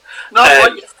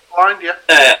 No, blind, yeah.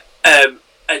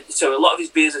 And so a lot of his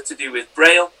beers are to do with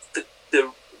Braille.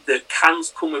 The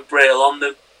cans come with Braille on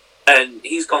them, and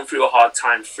he's gone through a hard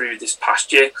time through this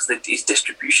past year because his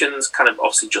distribution's kind of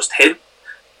obviously just him.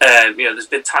 There's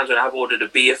been times when I've ordered a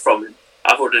beer from him.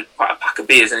 I've ordered quite a pack of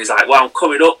beers, and he's like, "Well, I'm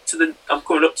coming up to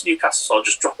Newcastle, so I'll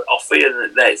just drop it off for you."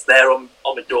 And it's there on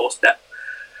my doorstep.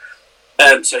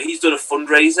 So he's done a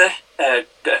fundraiser, a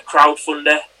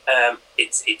crowdfunder.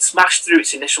 It smashed through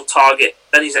its initial target.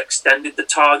 Then he's extended the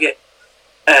target,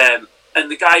 and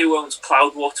the guy who owns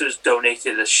Cloudwater has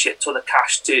donated a shit ton of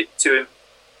cash to him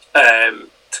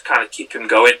to kind of keep him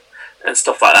going and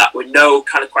stuff like that, with no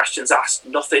kind of questions asked,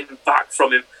 nothing back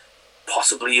from him.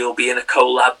 Possibly he'll be in a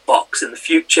collab box in the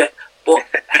future, but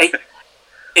hey,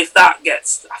 if that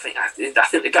gets, I think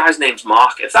the guy's name's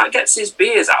Mark. If that gets his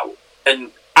beers out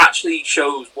and actually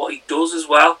shows what he does as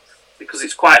well, because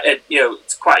it's quite a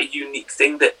unique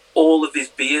thing that all of his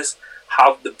beers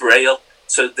have the Braille,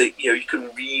 so that you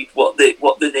can read what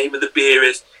the name of the beer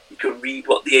is, you can read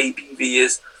what the ABV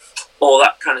is, all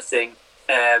that kind of thing.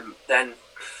 Then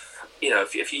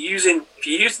if you're using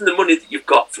the money that you've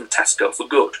got from Tesco for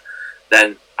good,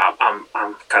 then I'm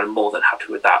kind of more than happy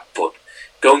with that. But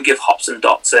go and give Hops and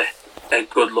Dots a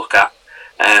good look at.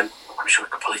 I'm sure we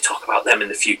could probably talk about them in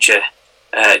the future.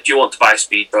 Do You Want to Buy a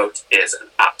Speedboat is an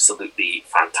absolutely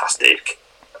fantastic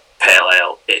pale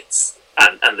ale.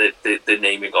 And the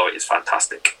naming of it is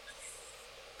fantastic.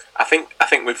 I think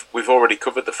we've already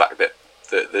covered the fact that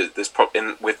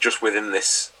there's within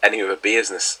this any of the beers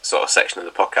in this sort of section of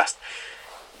the podcast,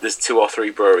 there's 2 or 3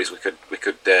 breweries we could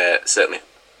certainly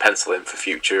pencil in for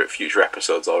future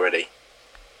episodes already.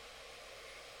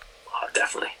 Oh,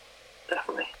 definitely.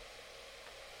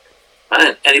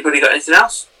 And anybody got anything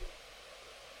else?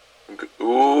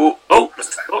 Ooh. Oh,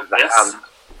 yes.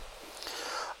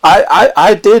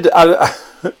 I did.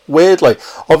 weirdly,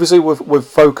 obviously we're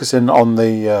focusing on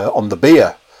the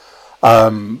beer,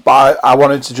 but I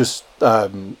wanted to just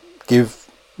give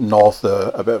North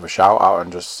a bit of a shout out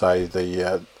and just say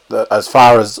the as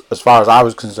far as I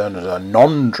was concerned as a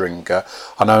non-drinker,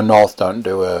 I know North don't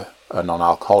do a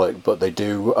non-alcoholic, but they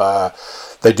do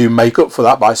make up for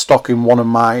that by stocking one of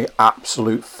my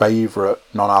absolute favourite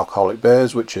non-alcoholic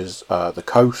beers, which is the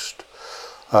Coast.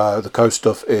 The Coast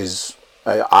stuff is,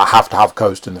 I have to have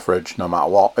Coast in the fridge no matter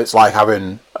what. It's like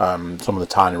having some of the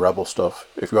Tiny Rebel stuff.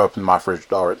 If you open my fridge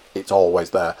door, it's always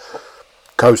there.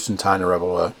 Coast and Tiny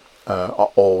Rebel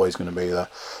are always going to be there.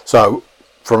 So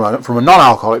from a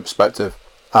non-alcoholic perspective,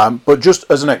 but just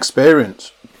as an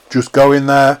experience, just go in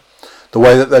there. The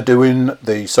way that they're doing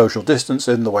the social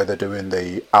distancing, the way they're doing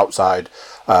the outside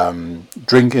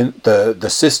drinking, the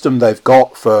system they've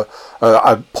got for...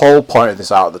 Paul pointed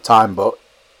this out at the time, but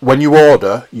when you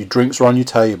order, your drinks are on your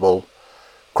table,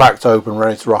 cracked open,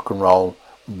 ready to rock and roll,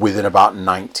 within about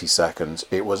 90 seconds.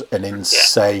 It was an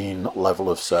insane level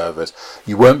of service.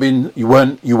 You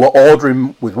were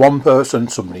ordering with one person,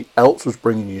 somebody else was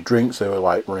bringing you drinks. They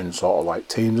were in sort of like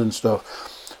teams and stuff.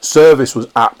 Service was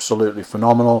absolutely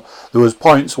phenomenal. There was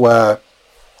points where,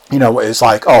 it's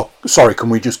like, oh, sorry, can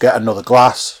we just get another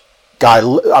glass?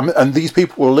 And these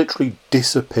people were literally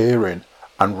disappearing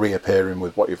and reappearing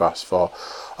with what you've asked for.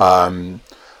 I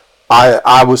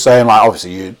was saying,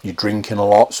 obviously you're drinking a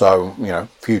lot, so, a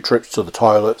few trips to the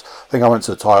toilets. I think I went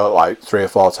to the toilet 3 or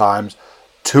 4 times.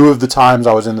 2 of the times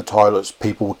I was in the toilets,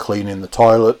 people were cleaning the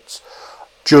toilets.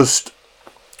 Just...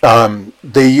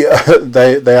 they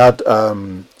had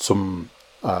some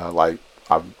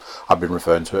I've been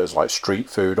referring to it as street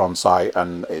food on site,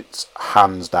 and it's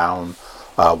hands down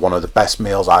one of the best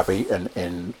meals I've eaten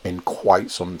in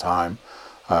quite some time.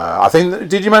 I think,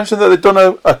 did you mention that they've done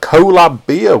a collab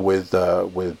beer with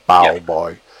Bow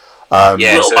Boy?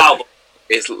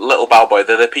 It's Little Bow Boy.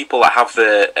 They're the people that have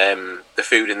the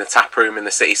food in the tap room in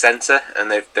the city centre, and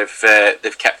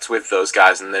they've kept with those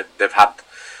guys, and they've had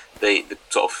the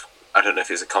sort of, I don't know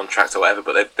if it's a contract or whatever,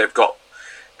 but they've got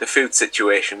the food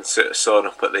situation sewn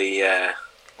up at the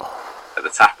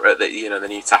the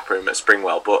new tap room at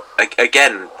Springwell. But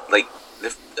again,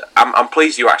 I'm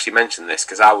pleased you actually mentioned this,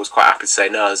 because I was quite happy to say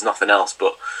no, there's nothing else.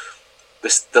 But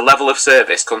the level of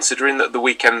service, considering that the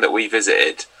weekend that we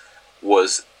visited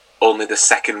was only the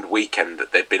second weekend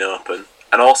that they'd been open,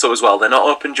 and also as well, they're not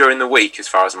open during the week as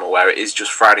far as I'm aware. It is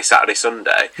just Friday, Saturday,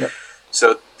 Sunday. Yep.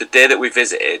 So the day that we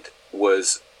visited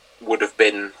would have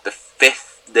been the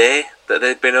 5th day that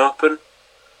they'd been open,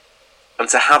 and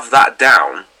to have that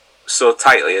down so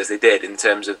tightly as they did in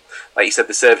terms of, like you said,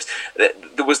 the service. There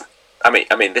was, I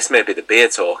mean, this may be the beer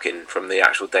talking from the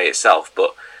actual day itself,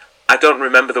 but I don't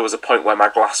remember there was a point where my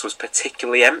glass was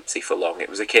particularly empty for long. It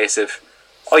was a case of,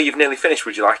 oh, you've nearly finished,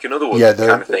 would you like another one? Yeah,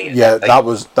 kind of thing. That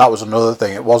was another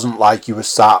thing. It wasn't like you were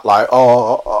sat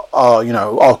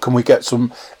can we get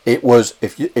some? It was,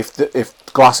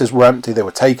 if glasses were empty, they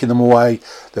were taking them away.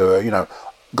 There were,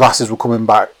 glasses were coming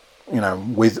back,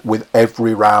 with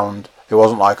every round. It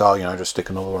wasn't like, just stick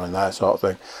another one in there sort of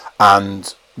thing.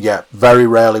 And yeah, very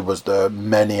rarely was there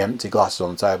many empty glasses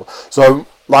on the table. So,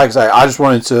 like I say, I just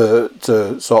wanted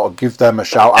to sort of give them a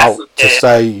shout out to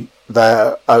say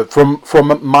they're,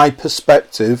 from my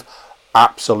perspective,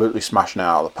 absolutely smashing it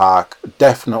out of the park.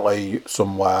 Definitely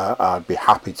somewhere I'd be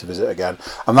happy to visit again.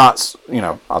 And that's,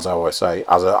 as I always say,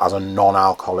 as a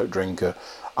non-alcoholic drinker,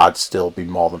 I'd still be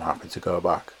more than happy to go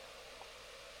back.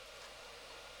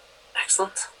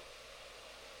 Excellent.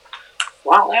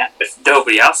 Well, yeah, if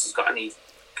nobody else has got any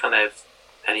kind of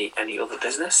any other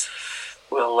business,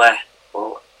 we'll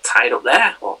tie it up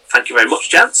there. Well, thank you very much,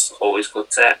 gents. Always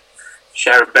good to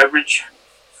share a beverage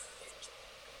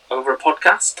over a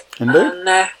podcast. Indeed.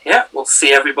 And we'll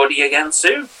see everybody again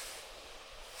soon.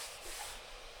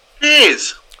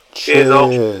 Cheers.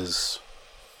 Cheers.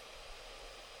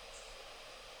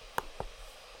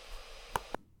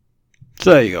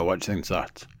 So there you go. What do you think of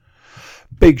that?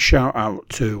 Big shout out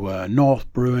to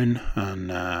North Brewing and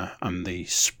the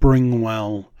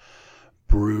Springwell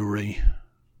Brewery.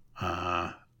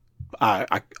 I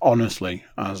honestly,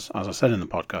 as I said in the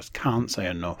podcast, can't say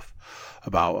enough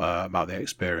about the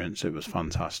experience. It was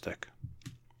fantastic.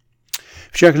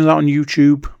 If you're checking us out on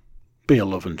YouTube, be a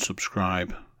love and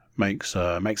subscribe. Makes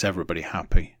everybody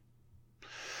happy.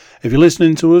 If you're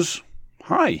listening to us,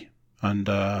 hi, and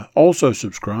also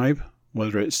subscribe.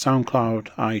 Whether it's SoundCloud,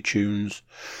 iTunes,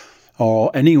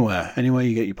 or anywhere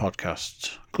you get your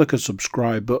podcasts. Click a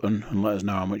subscribe button and let us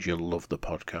know how much you love the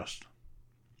podcast.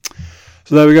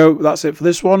 So there we go. That's it for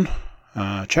this one.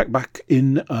 check back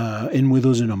in with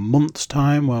us in a month's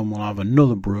time when we'll have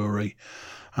another brewery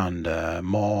and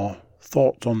more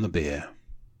thoughts on the beer.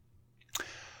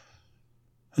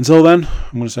 Until then,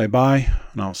 I'm going to say bye,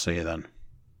 and I'll see you then.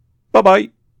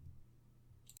 Bye-bye.